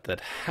 but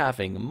that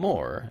having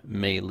more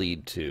may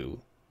lead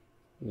to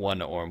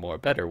one or more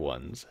better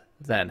ones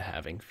than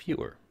having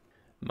fewer.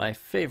 My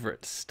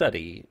favorite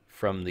study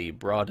from the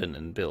broaden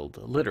and build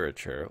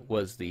literature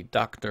was the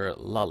Dr.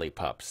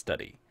 Lollipop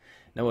study.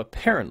 Now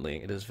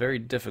apparently it is very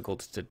difficult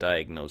to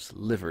diagnose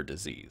liver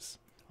disease.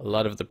 A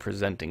lot of the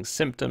presenting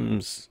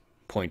symptoms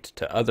point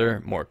to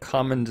other, more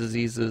common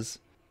diseases,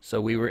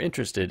 so we were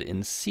interested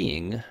in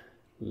seeing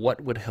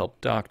what would help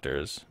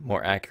doctors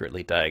more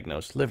accurately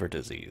diagnose liver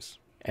disease.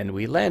 And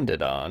we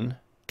landed on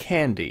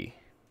candy.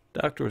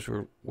 Doctors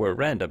were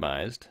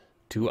randomized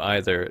to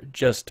either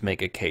just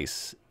make a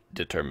case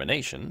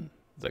determination,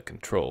 the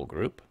control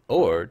group,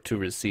 or to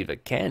receive a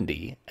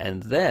candy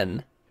and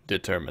then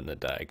determine the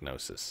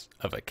diagnosis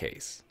of a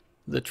case.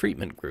 The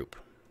treatment group.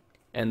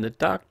 And the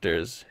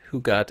doctors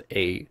who got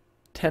a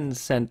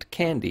 10-cent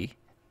candy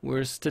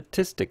were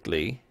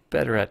statistically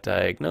better at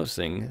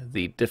diagnosing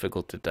the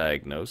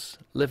difficult-to-diagnose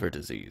liver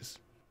disease.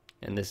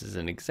 And this is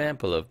an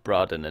example of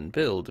broaden and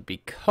build,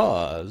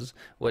 because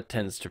what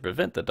tends to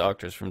prevent the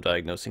doctors from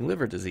diagnosing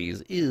liver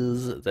disease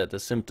is that the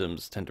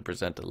symptoms tend to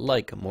present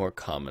like more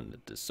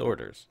common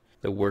disorders.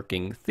 The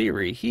working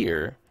theory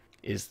here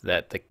is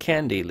that the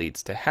candy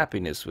leads to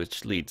happiness,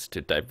 which leads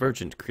to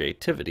divergent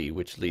creativity,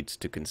 which leads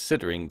to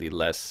considering the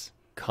less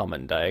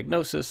common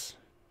diagnosis,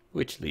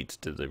 which leads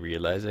to the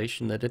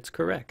realization that it's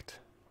correct.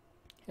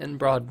 And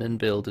broaden and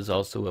build is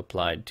also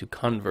applied to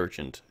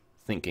convergent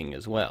thinking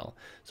as well.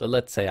 So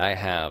let's say I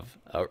have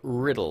a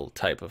riddle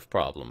type of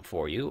problem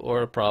for you,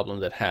 or a problem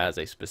that has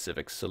a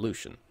specific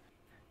solution.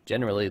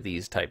 Generally,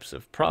 these types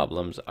of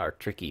problems are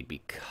tricky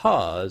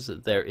because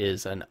there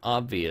is an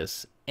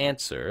obvious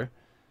answer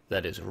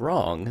that is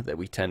wrong that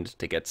we tend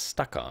to get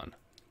stuck on,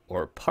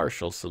 or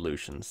partial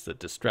solutions that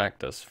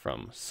distract us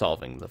from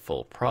solving the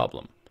full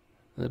problem.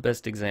 The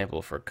best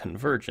example for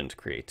convergent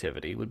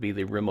creativity would be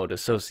the remote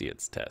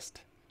associates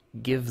test.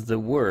 Give the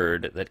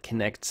word that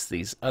connects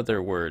these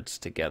other words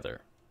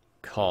together.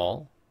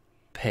 Call,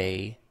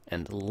 pay,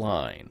 and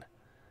line.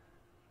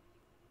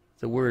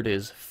 The word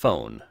is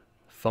phone.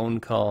 Phone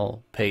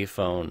call, pay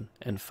phone,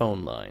 and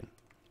phone line.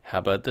 How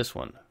about this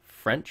one?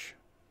 French,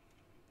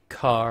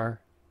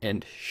 car,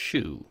 and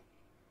shoe.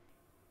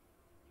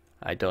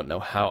 I don't know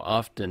how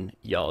often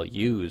y'all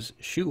use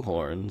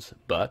shoehorns,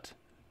 but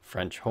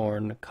French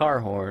horn, car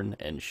horn,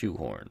 and shoe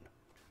horn.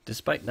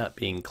 Despite not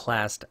being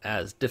classed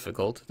as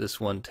difficult,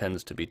 this one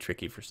tends to be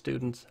tricky for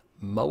students.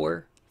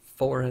 Mower,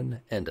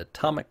 foreign, and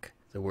atomic.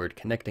 The word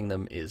connecting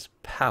them is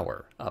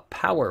power. A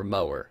power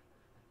mower,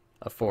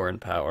 a foreign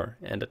power,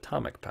 and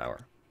atomic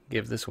power.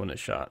 Give this one a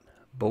shot.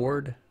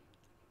 Board,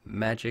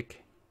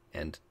 magic,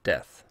 and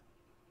death.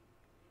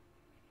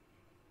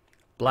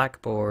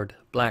 Blackboard,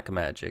 black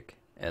magic,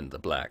 and the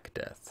Black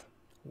Death.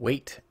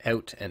 Weight,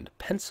 out, and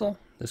pencil.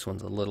 This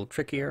one's a little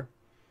trickier.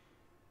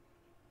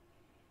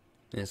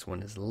 This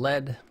one is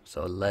lead,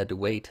 so lead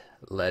weight,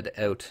 lead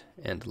out,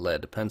 and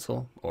lead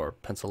pencil, or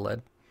pencil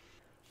lead.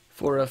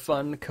 For a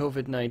fun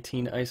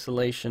COVID-19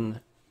 isolation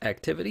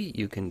activity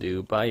you can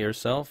do by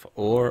yourself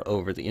or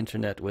over the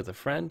internet with a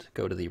friend,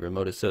 go to the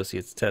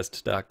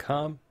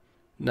remoteassociatestest.com.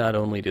 Not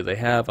only do they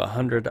have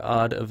 100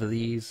 odd of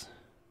these,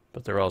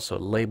 but they're also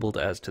labeled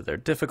as to their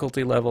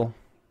difficulty level,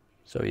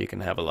 so you can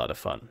have a lot of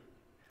fun.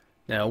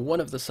 Now, one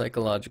of the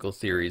psychological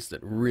theories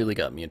that really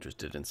got me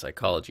interested in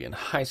psychology in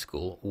high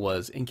school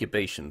was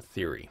incubation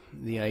theory.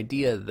 The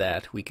idea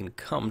that we can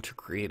come to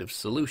creative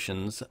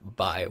solutions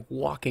by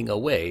walking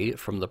away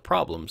from the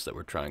problems that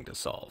we're trying to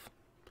solve.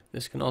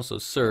 This can also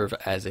serve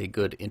as a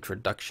good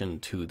introduction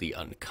to the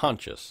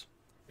unconscious,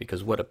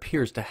 because what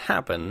appears to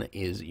happen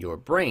is your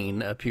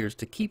brain appears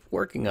to keep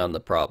working on the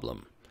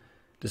problem,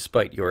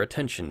 despite your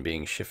attention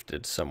being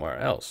shifted somewhere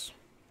else.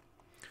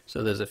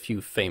 So there's a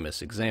few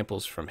famous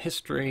examples from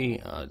history.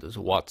 There's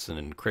Watson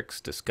and Crick's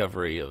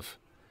discovery of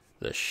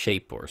the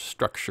shape or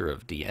structure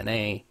of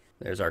DNA.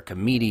 There's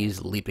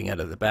Archimedes leaping out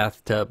of the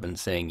bathtub and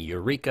saying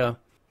Eureka.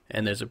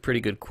 And there's a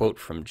pretty good quote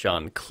from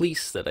John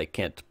Cleese that I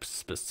can't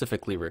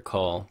specifically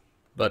recall,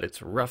 but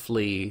it's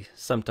roughly,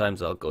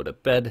 sometimes I'll go to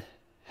bed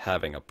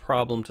having a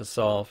problem to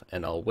solve,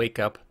 and I'll wake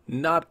up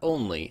not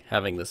only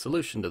having the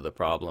solution to the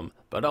problem,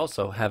 but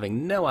also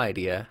having no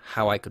idea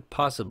how I could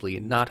possibly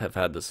not have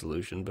had the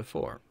solution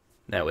before.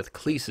 Now, with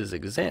Cleese's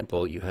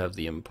example, you have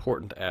the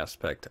important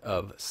aspect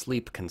of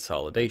sleep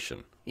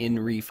consolidation. In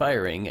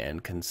refiring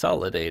and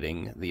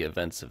consolidating the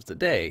events of the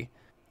day,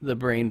 the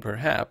brain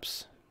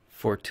perhaps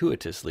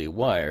fortuitously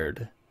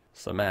wired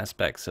some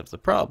aspects of the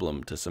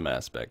problem to some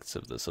aspects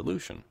of the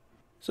solution.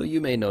 So you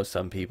may know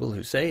some people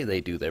who say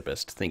they do their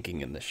best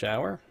thinking in the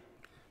shower,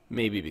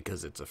 maybe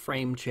because it's a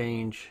frame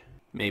change,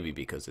 maybe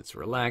because it's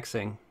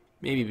relaxing,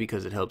 maybe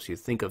because it helps you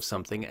think of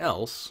something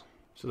else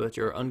so that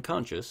your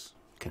unconscious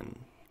can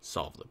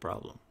solve the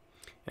problem.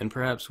 And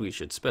perhaps we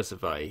should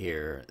specify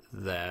here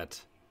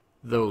that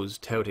those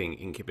touting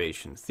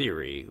incubation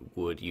theory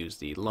would use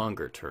the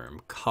longer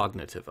term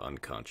cognitive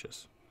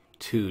unconscious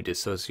to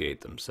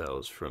dissociate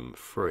themselves from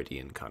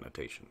Freudian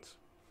connotations.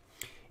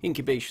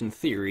 Incubation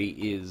theory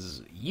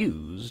is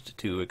used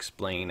to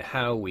explain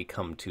how we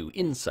come to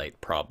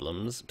insight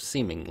problems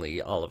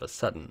seemingly all of a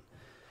sudden.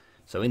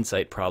 So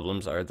insight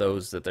problems are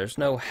those that there's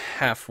no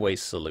halfway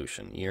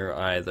solution. You're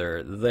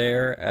either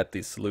there at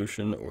the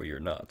solution or you're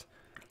not.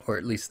 Or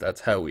at least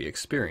that's how we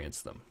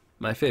experience them.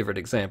 My favorite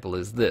example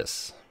is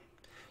this.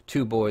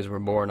 Two boys were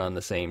born on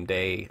the same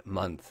day,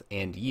 month,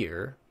 and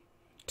year,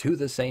 to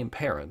the same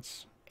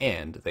parents,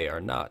 and they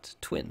are not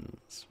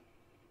twins.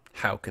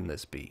 How can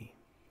this be?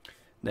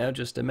 Now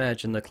just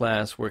imagine the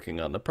class working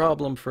on the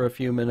problem for a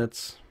few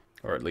minutes,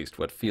 or at least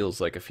what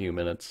feels like a few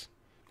minutes,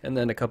 and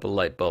then a couple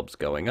light bulbs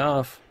going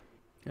off,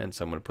 and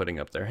someone putting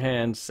up their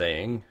hand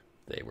saying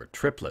they were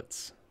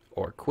triplets,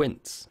 or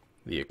quints.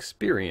 The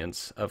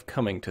experience of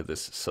coming to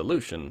this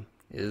solution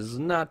is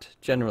not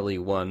generally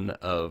one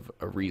of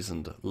a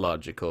reasoned,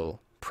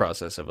 logical,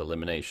 process of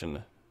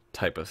elimination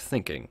type of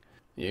thinking.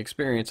 The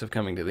experience of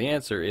coming to the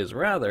answer is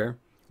rather,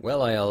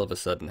 well, I all of a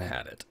sudden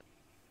had it.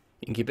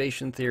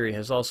 Incubation theory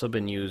has also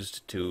been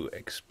used to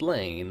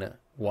explain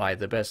why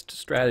the best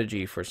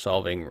strategy for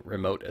solving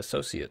remote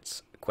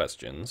associates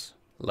questions,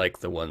 like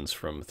the ones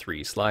from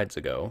 3 slides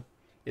ago,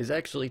 is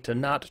actually to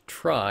not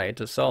try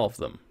to solve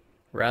them.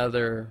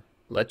 Rather,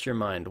 let your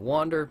mind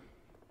wander,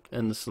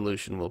 and the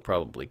solution will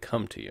probably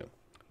come to you.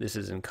 This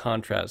is in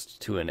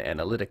contrast to an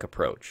analytic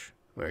approach,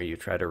 where you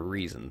try to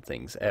reason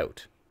things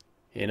out.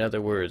 In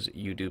other words,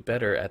 you do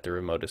better at the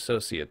remote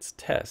associates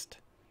test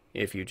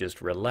if you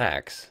just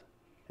relax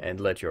and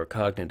let your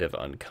cognitive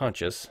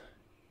unconscious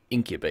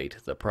incubate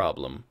the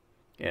problem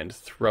and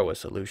throw a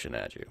solution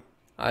at you.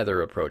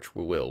 Either approach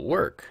will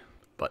work,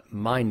 but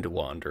mind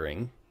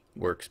wandering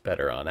works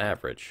better on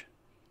average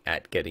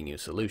at getting you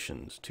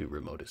solutions to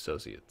remote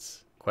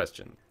associates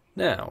questions.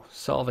 Now,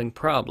 solving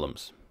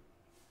problems.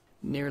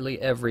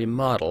 Nearly every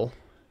model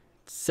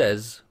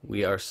says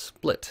we are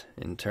split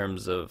in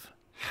terms of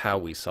how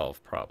we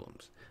solve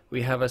problems.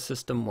 We have a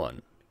system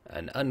 1,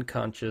 an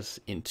unconscious,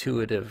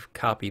 intuitive,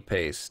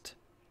 copy-paste,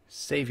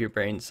 save your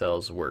brain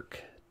cells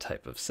work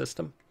type of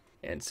system,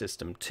 and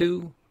system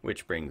 2,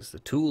 which brings the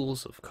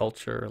tools of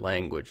culture,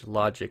 language,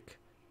 logic,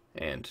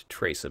 and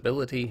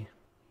traceability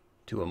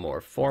to a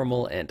more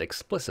formal and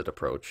explicit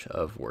approach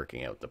of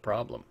working out the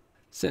problem.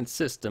 Since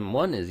system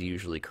 1 is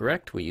usually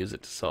correct, we use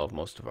it to solve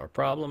most of our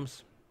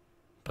problems.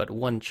 But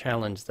one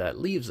challenge that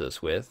leaves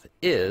us with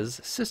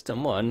is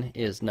system 1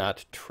 is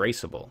not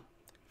traceable.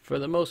 For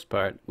the most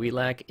part, we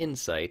lack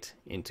insight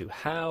into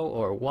how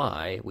or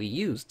why we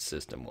used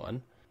system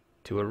 1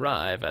 to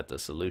arrive at the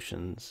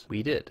solutions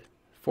we did.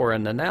 For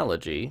an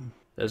analogy,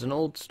 there's an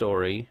old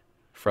story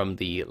from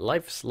the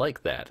Life's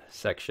Like That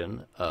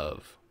section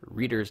of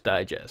Reader's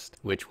Digest,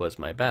 which was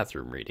my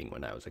bathroom reading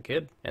when I was a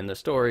kid. And the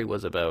story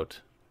was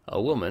about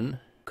a woman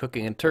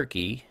cooking a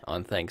turkey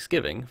on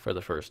Thanksgiving for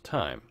the first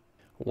time.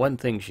 One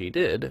thing she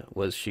did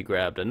was she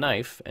grabbed a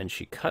knife and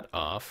she cut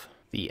off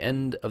the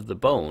end of the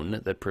bone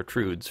that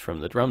protrudes from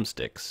the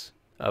drumsticks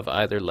of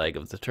either leg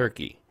of the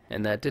turkey.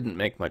 And that didn't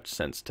make much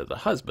sense to the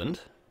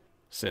husband,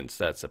 since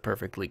that's a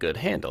perfectly good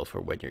handle for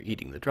when you're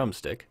eating the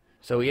drumstick.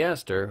 So he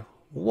asked her,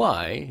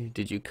 "Why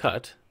did you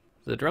cut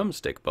the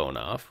drumstick bone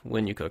off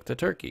when you cooked the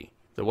turkey?"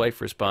 The wife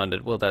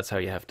responded, "Well, that's how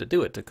you have to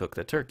do it to cook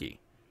the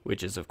turkey,"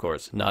 which is, of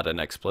course, not an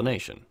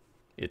explanation.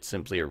 It's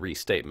simply a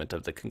restatement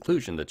of the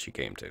conclusion that she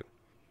came to.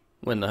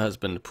 When the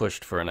husband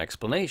pushed for an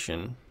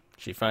explanation,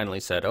 she finally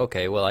said,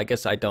 "Okay, well, I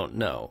guess I don't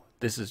know.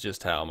 This is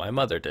just how my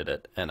mother did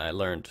it, and I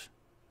learned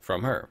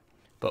from her."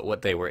 But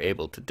what they were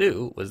able to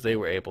do was they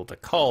were able to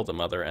call the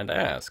mother and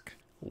ask,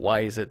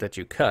 "Why is it that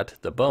you cut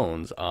the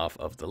bones off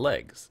of the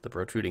legs, the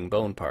protruding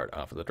bone part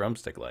off of the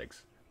drumstick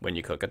legs, when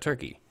you cook a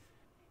turkey?"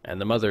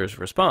 And the mother's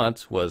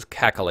response was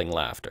cackling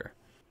laughter.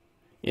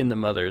 In the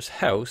mother's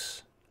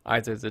house,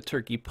 either the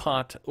turkey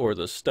pot or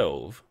the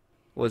stove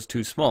was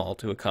too small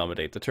to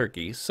accommodate the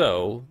turkey,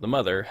 so the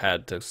mother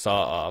had to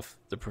saw off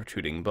the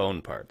protruding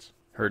bone parts.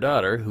 Her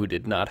daughter, who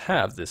did not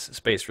have this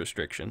space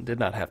restriction, did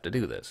not have to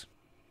do this.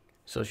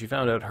 So she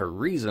found out her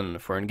reason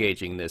for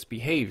engaging this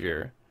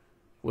behavior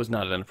was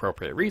not an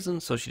appropriate reason,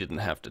 so she didn't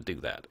have to do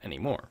that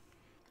anymore.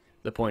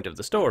 The point of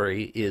the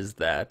story is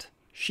that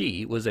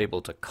she was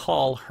able to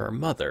call her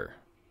mother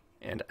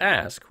and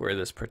ask where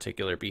this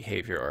particular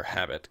behavior or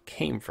habit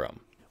came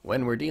from.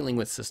 When we're dealing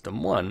with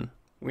System 1,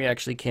 we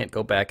actually can't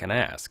go back and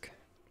ask.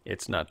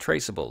 It's not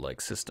traceable like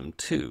System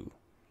 2.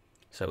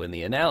 So in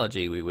the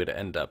analogy, we would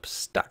end up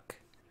stuck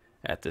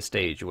at the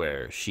stage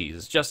where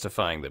she's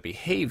justifying the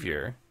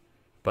behavior,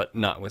 but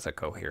not with a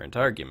coherent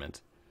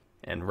argument,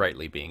 and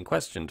rightly being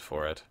questioned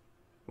for it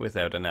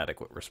without an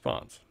adequate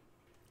response.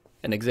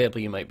 An example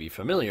you might be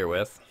familiar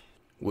with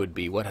would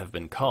be what have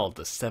been called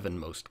the 7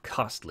 most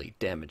costly,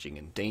 damaging,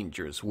 and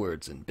dangerous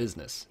words in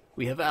business.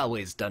 We have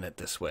always done it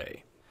this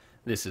way.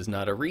 This is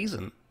not a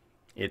reason.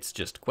 It's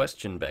just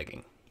question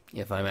begging.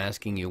 If I'm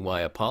asking you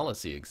why a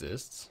policy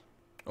exists,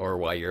 or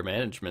why your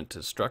management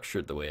is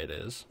structured the way it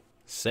is,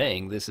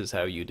 saying this is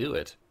how you do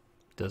it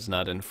does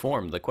not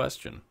inform the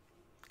question.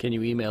 Can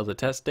you email the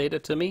test data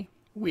to me?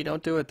 We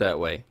don't do it that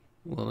way.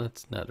 Well,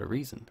 that's not a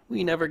reason.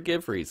 We never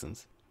give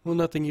reasons. Well,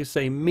 nothing you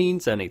say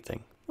means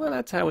anything. Well,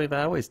 that's how we've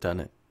always done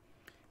it.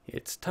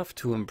 It's tough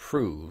to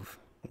improve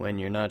when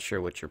you're not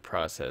sure what your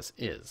process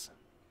is,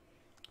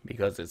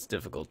 because it's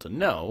difficult to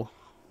know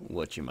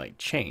what you might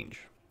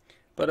change.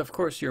 But of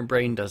course your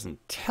brain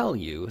doesn't tell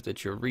you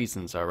that your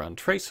reasons are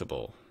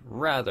untraceable.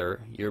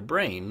 Rather, your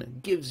brain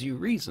gives you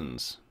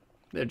reasons.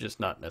 They're just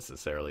not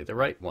necessarily the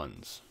right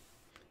ones.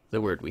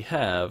 The word we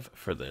have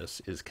for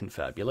this is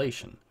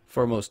confabulation.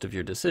 For most of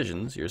your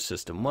decisions, your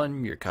System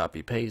 1, your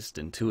copy-paste,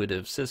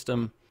 intuitive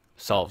system,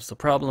 solves the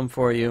problem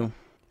for you,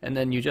 and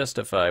then you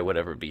justify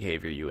whatever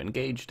behavior you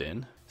engaged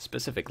in.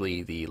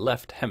 Specifically, the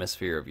left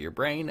hemisphere of your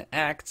brain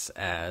acts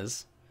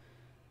as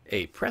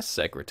a press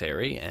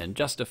secretary and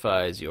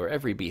justifies your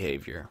every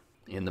behavior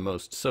in the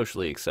most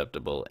socially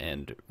acceptable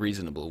and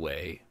reasonable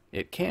way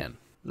it can.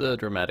 The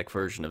dramatic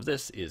version of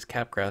this is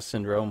Capgras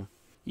syndrome.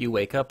 You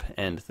wake up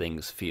and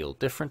things feel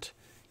different.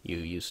 You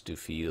used to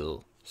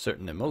feel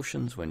certain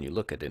emotions when you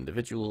look at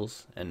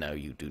individuals, and now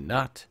you do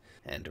not.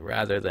 And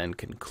rather than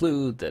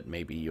conclude that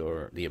maybe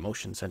the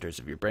emotion centers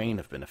of your brain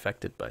have been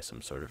affected by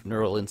some sort of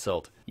neural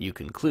insult, you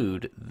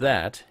conclude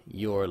that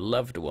your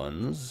loved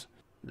ones,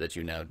 that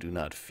you now do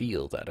not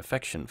feel that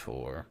affection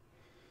for,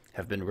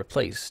 have been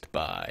replaced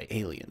by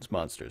aliens,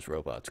 monsters,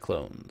 robots,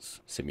 clones,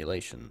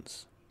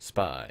 simulations,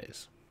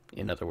 spies.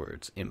 In other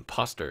words,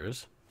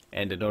 imposters.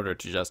 And in order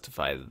to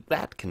justify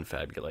that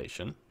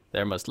confabulation,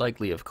 there must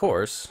likely, of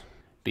course,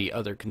 be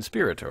other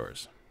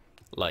conspirators,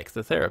 like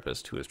the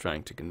therapist who is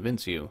trying to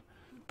convince you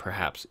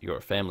perhaps your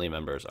family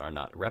members are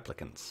not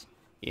replicants.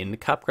 In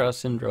Capgras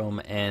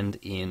syndrome and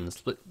in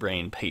split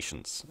brain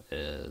patients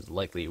is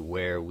likely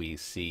where we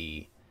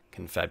see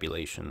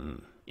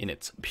confabulation in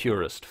its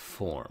purest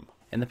form.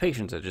 And the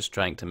patients are just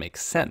trying to make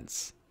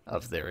sense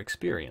of their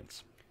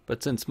experience.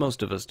 But since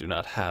most of us do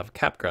not have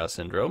Capgras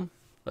syndrome,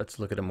 let's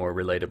look at a more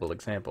relatable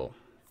example.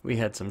 We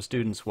had some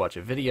students watch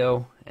a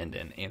video and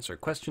then answer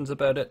questions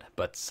about it,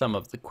 but some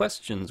of the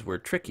questions were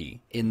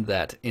tricky in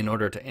that in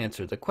order to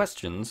answer the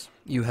questions,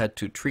 you had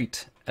to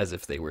treat, as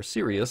if they were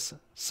serious,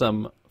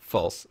 some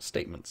false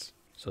statements.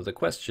 So the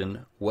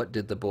question, "What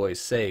did the boy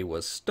say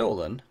was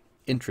stolen?"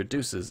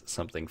 introduces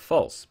something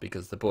false,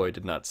 because the boy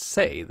did not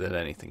say that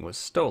anything was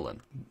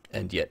stolen,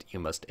 and yet you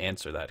must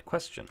answer that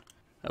question.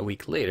 A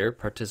week later,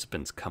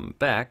 participants come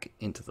back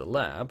into the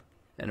lab,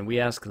 and we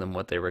ask them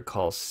what they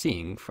recall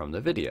seeing from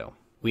the video.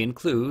 We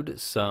include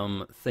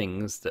some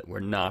things that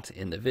were not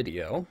in the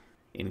video,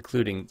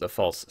 including the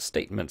false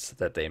statements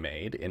that they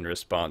made in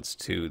response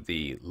to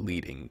the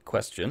leading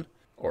question,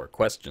 or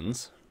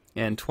questions,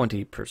 and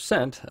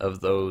 20%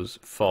 of those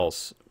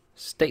false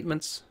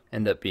statements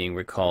end up being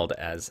recalled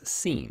as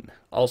seen.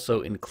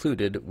 Also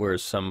included were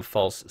some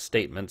false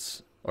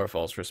statements or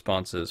false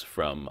responses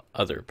from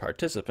other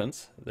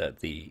participants that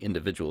the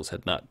individuals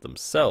had not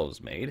themselves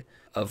made,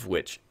 of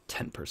which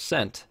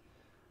 10%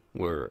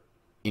 were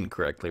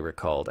incorrectly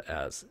recalled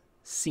as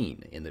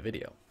seen in the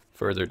video,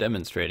 further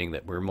demonstrating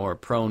that we're more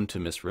prone to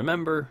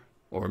misremember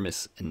or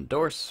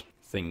misendorse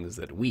things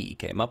that we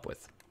came up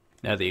with.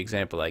 Now, the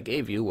example I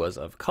gave you was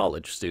of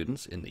college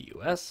students in the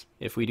US.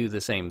 If we do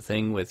the same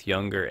thing with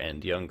younger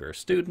and younger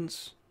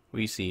students,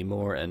 we see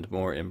more and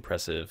more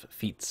impressive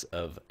feats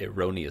of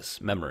erroneous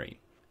memory,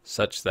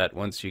 such that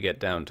once you get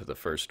down to the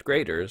first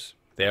graders,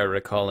 they are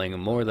recalling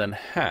more than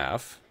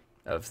half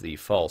of the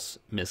false,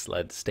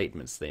 misled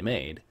statements they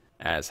made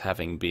as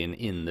having been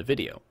in the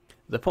video.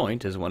 The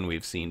point is one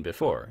we've seen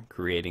before.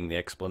 Creating the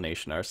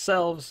explanation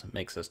ourselves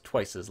makes us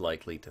twice as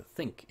likely to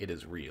think it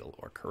is real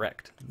or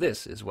correct.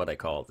 This is what I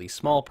call the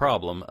small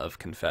problem of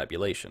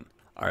confabulation.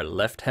 Our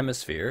left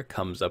hemisphere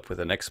comes up with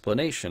an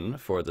explanation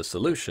for the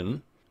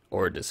solution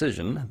or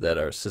decision that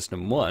our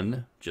system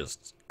 1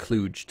 just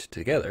kludged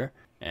together,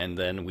 and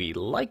then we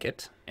like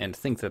it and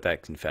think that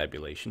that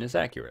confabulation is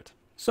accurate.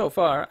 So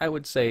far, I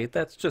would say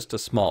that's just a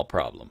small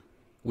problem.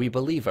 We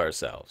believe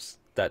ourselves.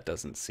 That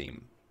doesn't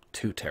seem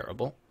too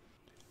terrible.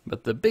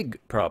 But the big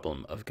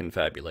problem of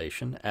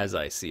confabulation, as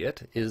I see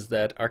it, is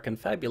that our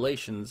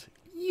confabulations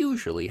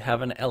usually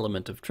have an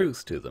element of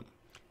truth to them.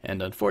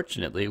 And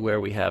unfortunately,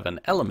 where we have an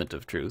element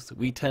of truth,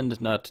 we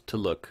tend not to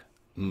look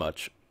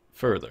much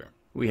further.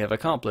 We have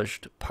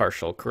accomplished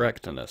partial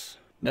correctness.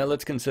 Now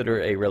let's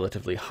consider a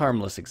relatively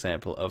harmless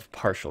example of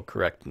partial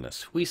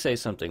correctness. We say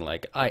something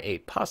like, "I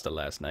ate pasta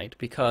last night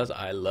because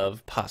I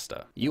love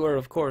pasta." You are,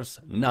 of course,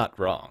 not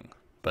wrong.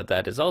 But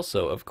that is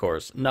also, of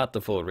course, not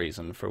the full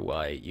reason for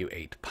why you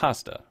ate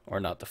pasta,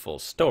 or not the full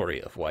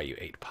story of why you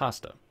ate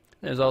pasta.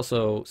 There's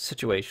also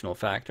situational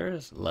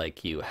factors,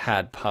 like you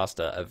had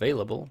pasta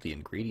available, the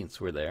ingredients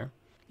were there.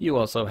 You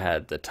also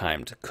had the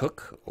time to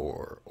cook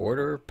or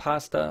order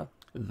pasta,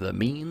 the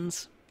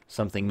means,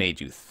 something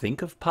made you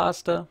think of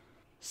pasta,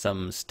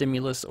 some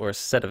stimulus or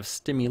set of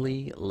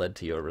stimuli led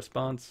to your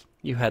response.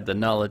 You had the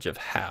knowledge of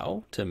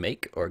how to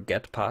make or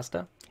get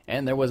pasta.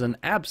 And there was an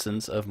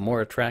absence of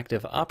more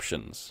attractive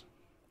options.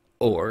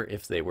 Or,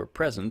 if they were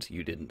present,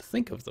 you didn't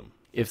think of them.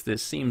 If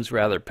this seems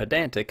rather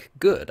pedantic,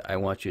 good, I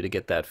want you to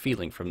get that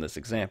feeling from this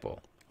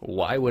example.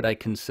 Why would I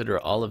consider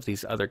all of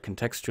these other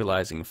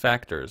contextualizing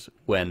factors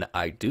when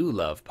I do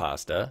love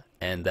pasta,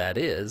 and that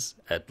is,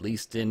 at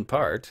least in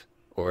part,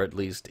 or at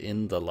least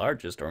in the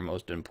largest or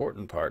most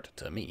important part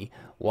to me,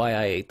 why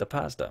I ate the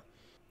pasta?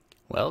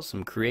 Well,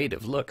 some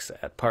creative looks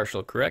at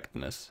partial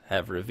correctness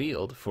have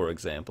revealed, for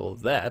example,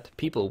 that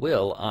people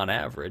will, on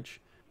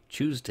average,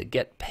 choose to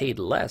get paid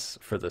less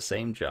for the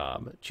same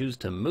job, choose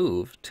to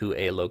move to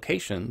a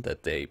location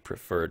that they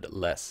preferred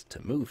less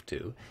to move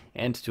to,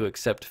 and to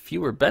accept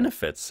fewer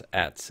benefits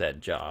at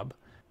said job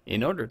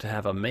in order to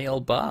have a male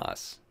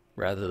boss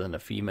rather than a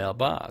female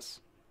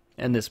boss.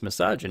 And this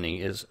misogyny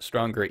is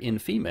stronger in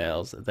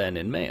females than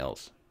in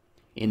males.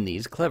 In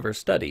these clever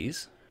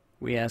studies,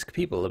 we ask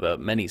people about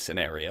many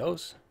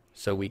scenarios,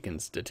 so we can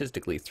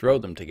statistically throw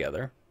them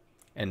together,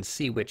 and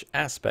see which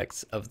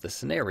aspects of the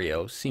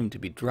scenario seem to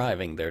be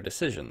driving their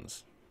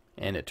decisions.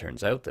 And it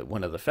turns out that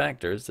one of the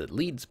factors that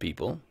leads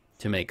people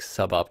to make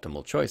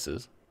suboptimal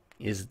choices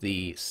is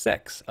the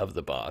sex of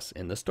the boss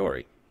in the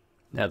story.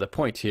 Now, the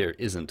point here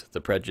isn't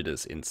the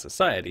prejudice in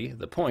society.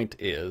 The point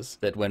is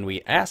that when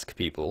we ask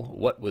people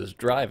what was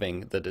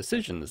driving the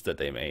decisions that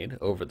they made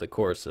over the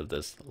course of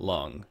this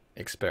long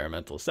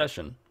experimental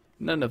session,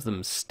 none of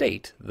them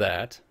state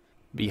that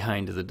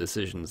behind the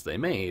decisions they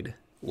made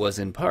was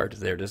in part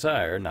their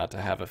desire not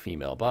to have a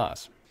female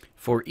boss.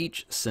 For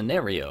each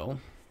scenario,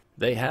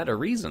 they had a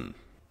reason,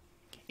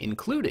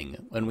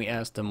 including when we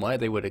asked them why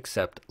they would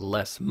accept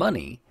less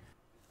money.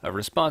 A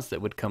response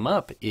that would come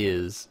up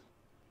is,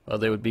 well,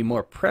 there would be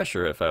more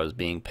pressure if I was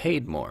being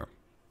paid more.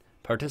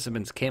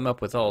 Participants came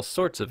up with all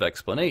sorts of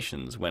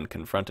explanations when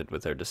confronted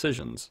with their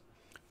decisions,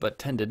 but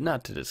tended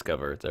not to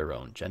discover their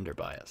own gender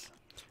bias.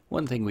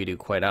 One thing we do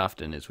quite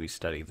often is we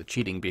study the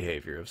cheating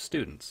behavior of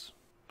students.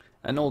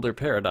 An older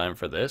paradigm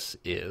for this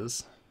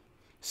is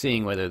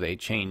seeing whether they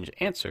change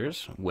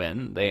answers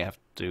when they have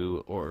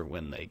to, or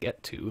when they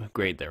get to,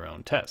 grade their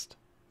own test.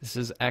 This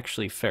is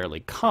actually fairly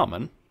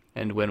common,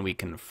 and when we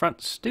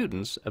confront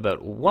students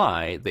about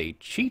why they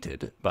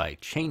cheated by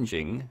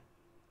changing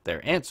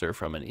their answer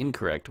from an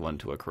incorrect one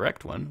to a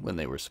correct one when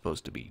they were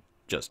supposed to be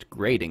just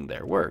grading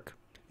their work,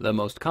 the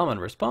most common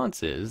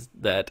response is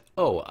that,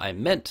 oh, I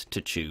meant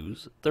to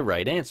choose the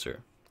right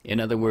answer. In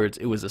other words,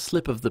 it was a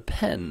slip of the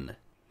pen.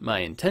 My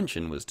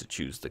intention was to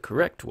choose the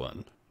correct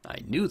one. I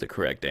knew the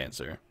correct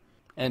answer,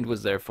 and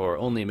was therefore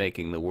only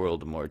making the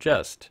world more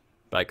just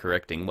by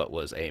correcting what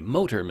was a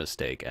motor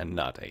mistake and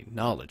not a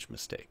knowledge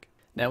mistake.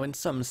 Now, in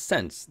some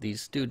sense,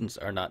 these students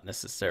are not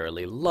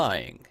necessarily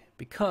lying,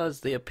 because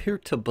they appear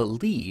to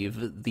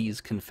believe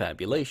these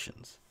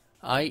confabulations.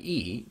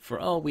 I.e., for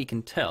all we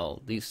can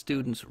tell, these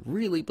students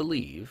really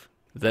believe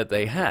that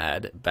they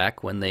had,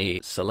 back when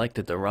they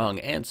selected the wrong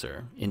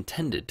answer,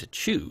 intended to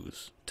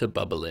choose to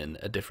bubble in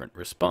a different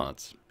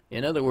response.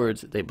 In other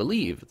words, they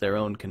believe their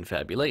own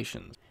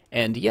confabulations.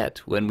 And yet,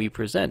 when we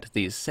present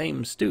these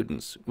same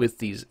students with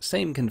these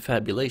same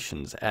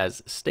confabulations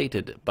as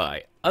stated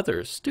by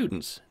other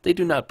students, they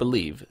do not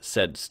believe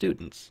said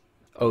students.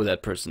 Oh,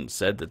 that person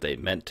said that they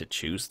meant to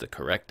choose the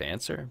correct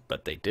answer,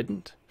 but they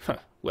didn't? Huh,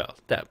 well,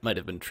 that might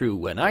have been true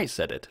when I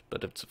said it,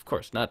 but it's of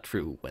course not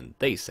true when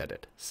they said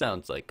it.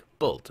 Sounds like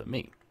bull to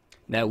me.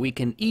 Now, we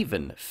can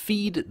even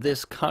feed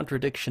this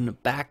contradiction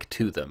back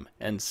to them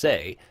and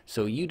say,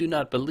 so you do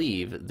not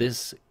believe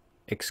this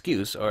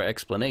excuse or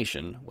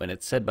explanation when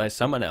it's said by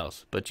someone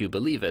else, but you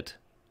believe it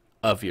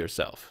of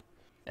yourself.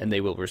 And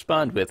they will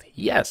respond with,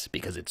 yes,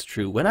 because it's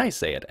true when I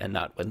say it and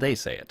not when they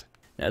say it.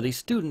 Now, these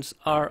students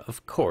are,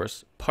 of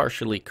course,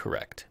 partially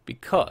correct,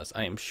 because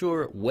I am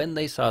sure when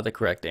they saw the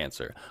correct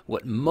answer,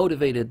 what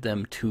motivated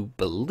them to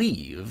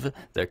believe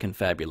their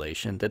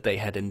confabulation that they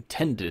had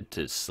intended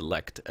to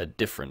select a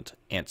different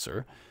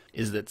answer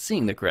is that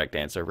seeing the correct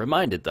answer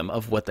reminded them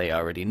of what they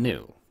already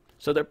knew.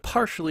 So they're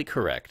partially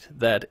correct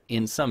that,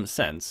 in some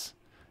sense,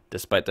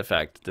 despite the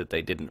fact that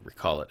they didn't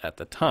recall it at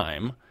the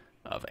time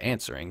of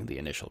answering the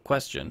initial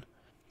question,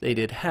 they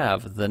did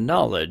have the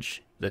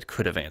knowledge that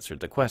could have answered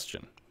the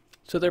question.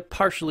 So they're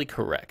partially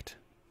correct.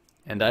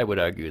 And I would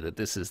argue that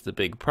this is the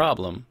big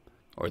problem,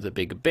 or the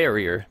big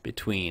barrier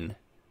between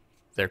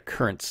their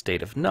current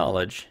state of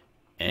knowledge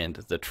and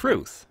the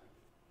truth.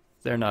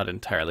 They're not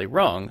entirely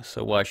wrong,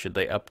 so why should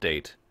they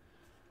update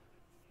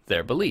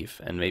their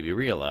belief and maybe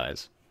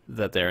realize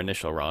that their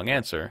initial wrong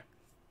answer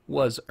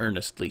was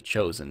earnestly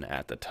chosen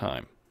at the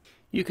time?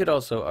 You could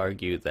also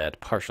argue that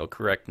partial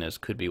correctness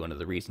could be one of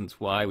the reasons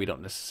why we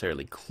don't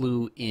necessarily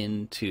clue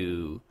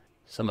into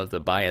some of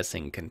the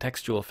biasing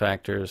contextual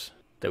factors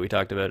that we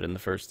talked about in the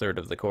first third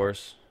of the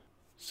course.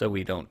 So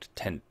we don't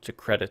tend to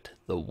credit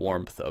the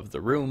warmth of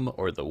the room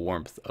or the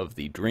warmth of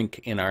the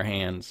drink in our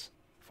hands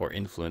for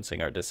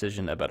influencing our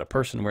decision about a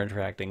person we're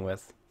interacting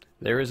with.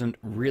 There isn't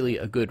really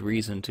a good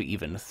reason to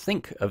even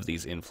think of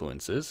these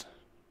influences,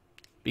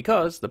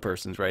 because the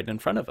person's right in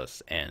front of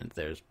us, and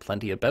there's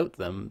plenty about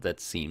them that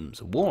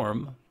seems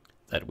warm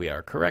that we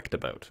are correct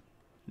about.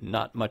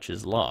 Not much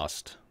is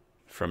lost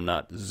from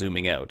not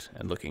zooming out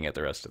and looking at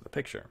the rest of the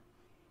picture.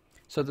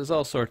 So there's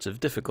all sorts of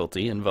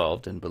difficulty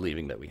involved in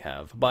believing that we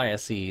have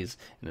biases,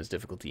 and there's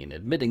difficulty in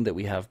admitting that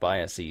we have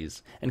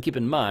biases, and keep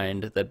in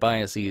mind that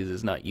biases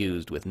is not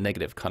used with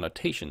negative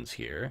connotations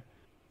here.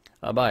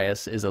 A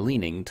bias is a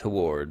leaning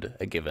toward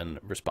a given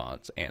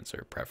response,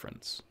 answer,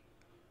 preference,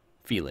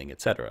 feeling,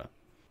 etc.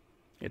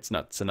 It's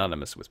not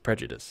synonymous with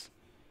prejudice.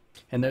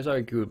 And there's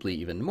arguably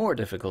even more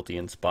difficulty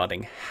in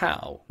spotting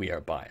how we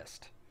are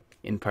biased,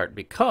 in part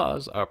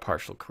because our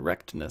partial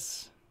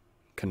correctness,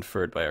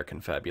 conferred by our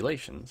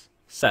confabulations,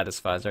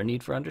 satisfies our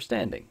need for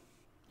understanding.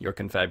 Your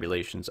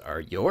confabulations are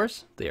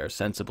yours, they are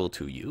sensible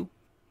to you,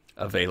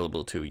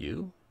 available to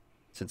you.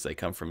 Since they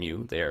come from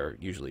you, they are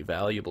usually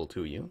valuable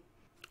to you,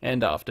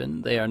 and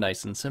often they are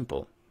nice and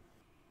simple.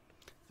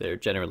 There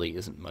generally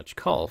isn't much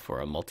call for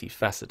a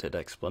multifaceted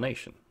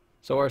explanation.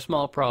 So our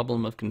small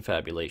problem of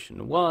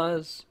confabulation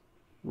was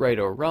Right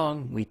or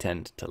wrong, we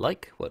tend to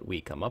like what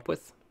we come up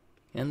with.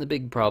 And the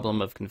big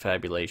problem of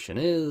confabulation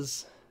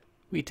is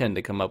we tend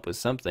to come up with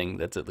something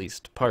that's at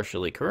least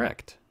partially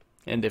correct.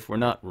 And if we're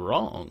not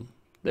wrong,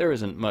 there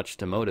isn't much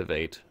to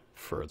motivate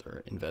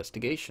further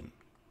investigation.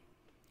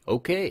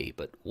 Okay,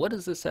 but what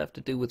does this have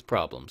to do with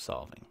problem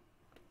solving?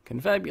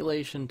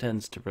 Confabulation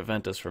tends to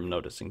prevent us from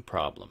noticing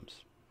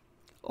problems,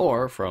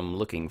 or from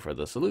looking for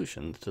the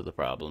solutions to the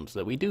problems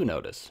that we do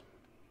notice.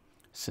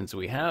 Since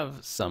we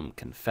have some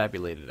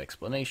confabulated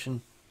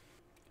explanation,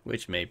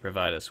 which may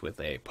provide us with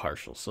a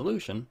partial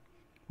solution,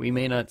 we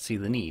may not see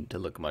the need to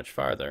look much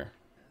farther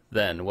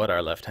than what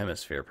our left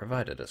hemisphere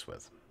provided us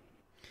with.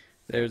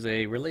 There's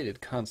a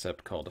related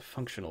concept called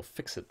functional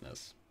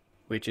fixedness,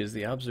 which is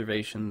the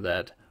observation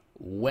that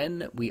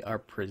when we are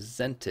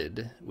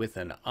presented with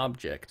an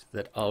object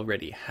that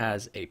already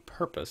has a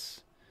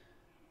purpose,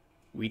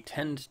 we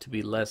tend to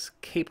be less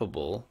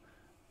capable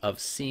of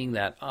seeing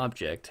that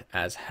object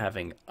as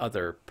having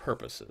other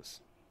purposes.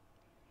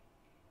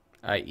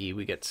 I.e.,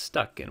 we get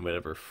stuck in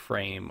whatever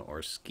frame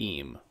or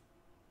scheme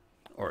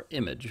or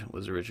image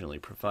was originally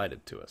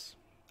provided to us.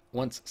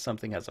 Once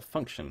something has a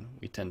function,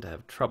 we tend to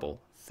have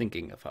trouble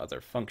thinking of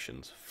other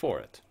functions for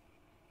it.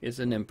 It's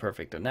an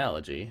imperfect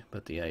analogy,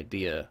 but the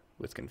idea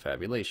with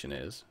confabulation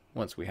is,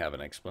 once we have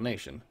an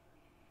explanation,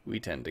 we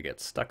tend to get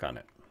stuck on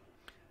it.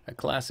 A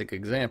classic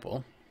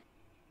example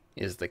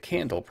is the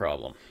candle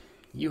problem.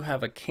 You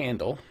have a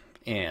candle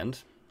and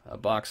a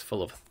box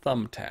full of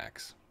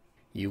thumbtacks.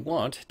 You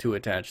want to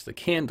attach the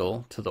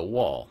candle to the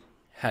wall.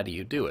 How do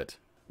you do it?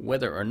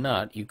 Whether or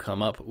not you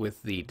come up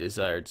with the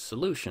desired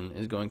solution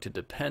is going to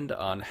depend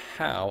on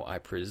how I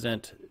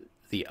present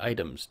the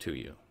items to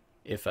you.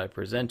 If I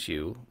present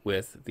you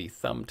with the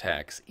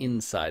thumbtacks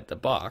inside the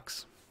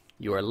box,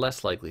 you are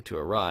less likely to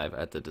arrive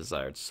at the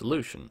desired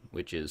solution,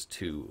 which is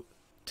to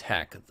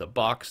tack the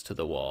box to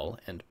the wall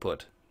and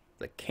put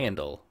the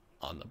candle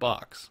on the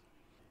box.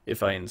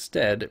 If I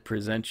instead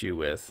present you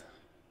with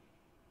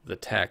the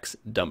tacks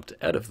dumped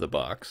out of the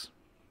box,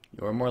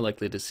 you are more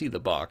likely to see the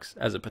box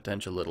as a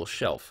potential little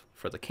shelf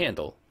for the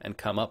candle and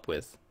come up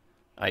with,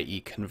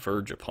 i.e.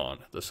 converge upon,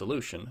 the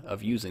solution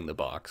of using the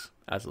box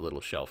as a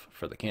little shelf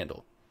for the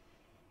candle.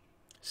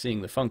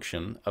 Seeing the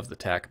function of the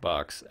tack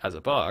box as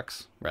a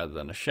box rather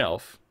than a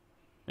shelf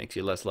makes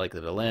you less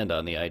likely to land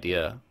on the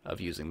idea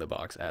of using the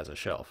box as a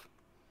shelf.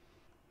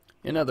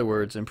 In other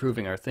words,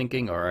 improving our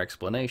thinking or our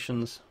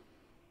explanations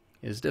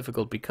is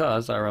difficult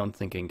because our own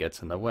thinking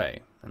gets in the way,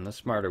 and the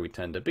smarter we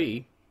tend to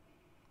be,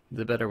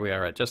 the better we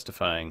are at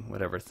justifying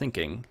whatever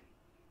thinking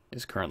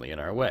is currently in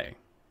our way.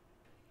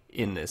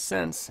 In this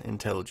sense,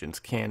 intelligence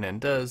can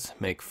and does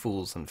make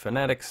fools and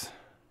fanatics,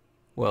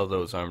 while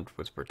those armed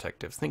with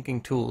protective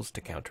thinking tools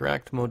to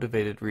counteract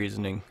motivated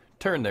reasoning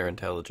turn their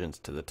intelligence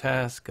to the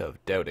task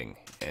of doubting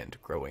and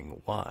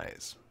growing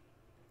wise.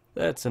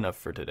 That's enough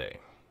for today.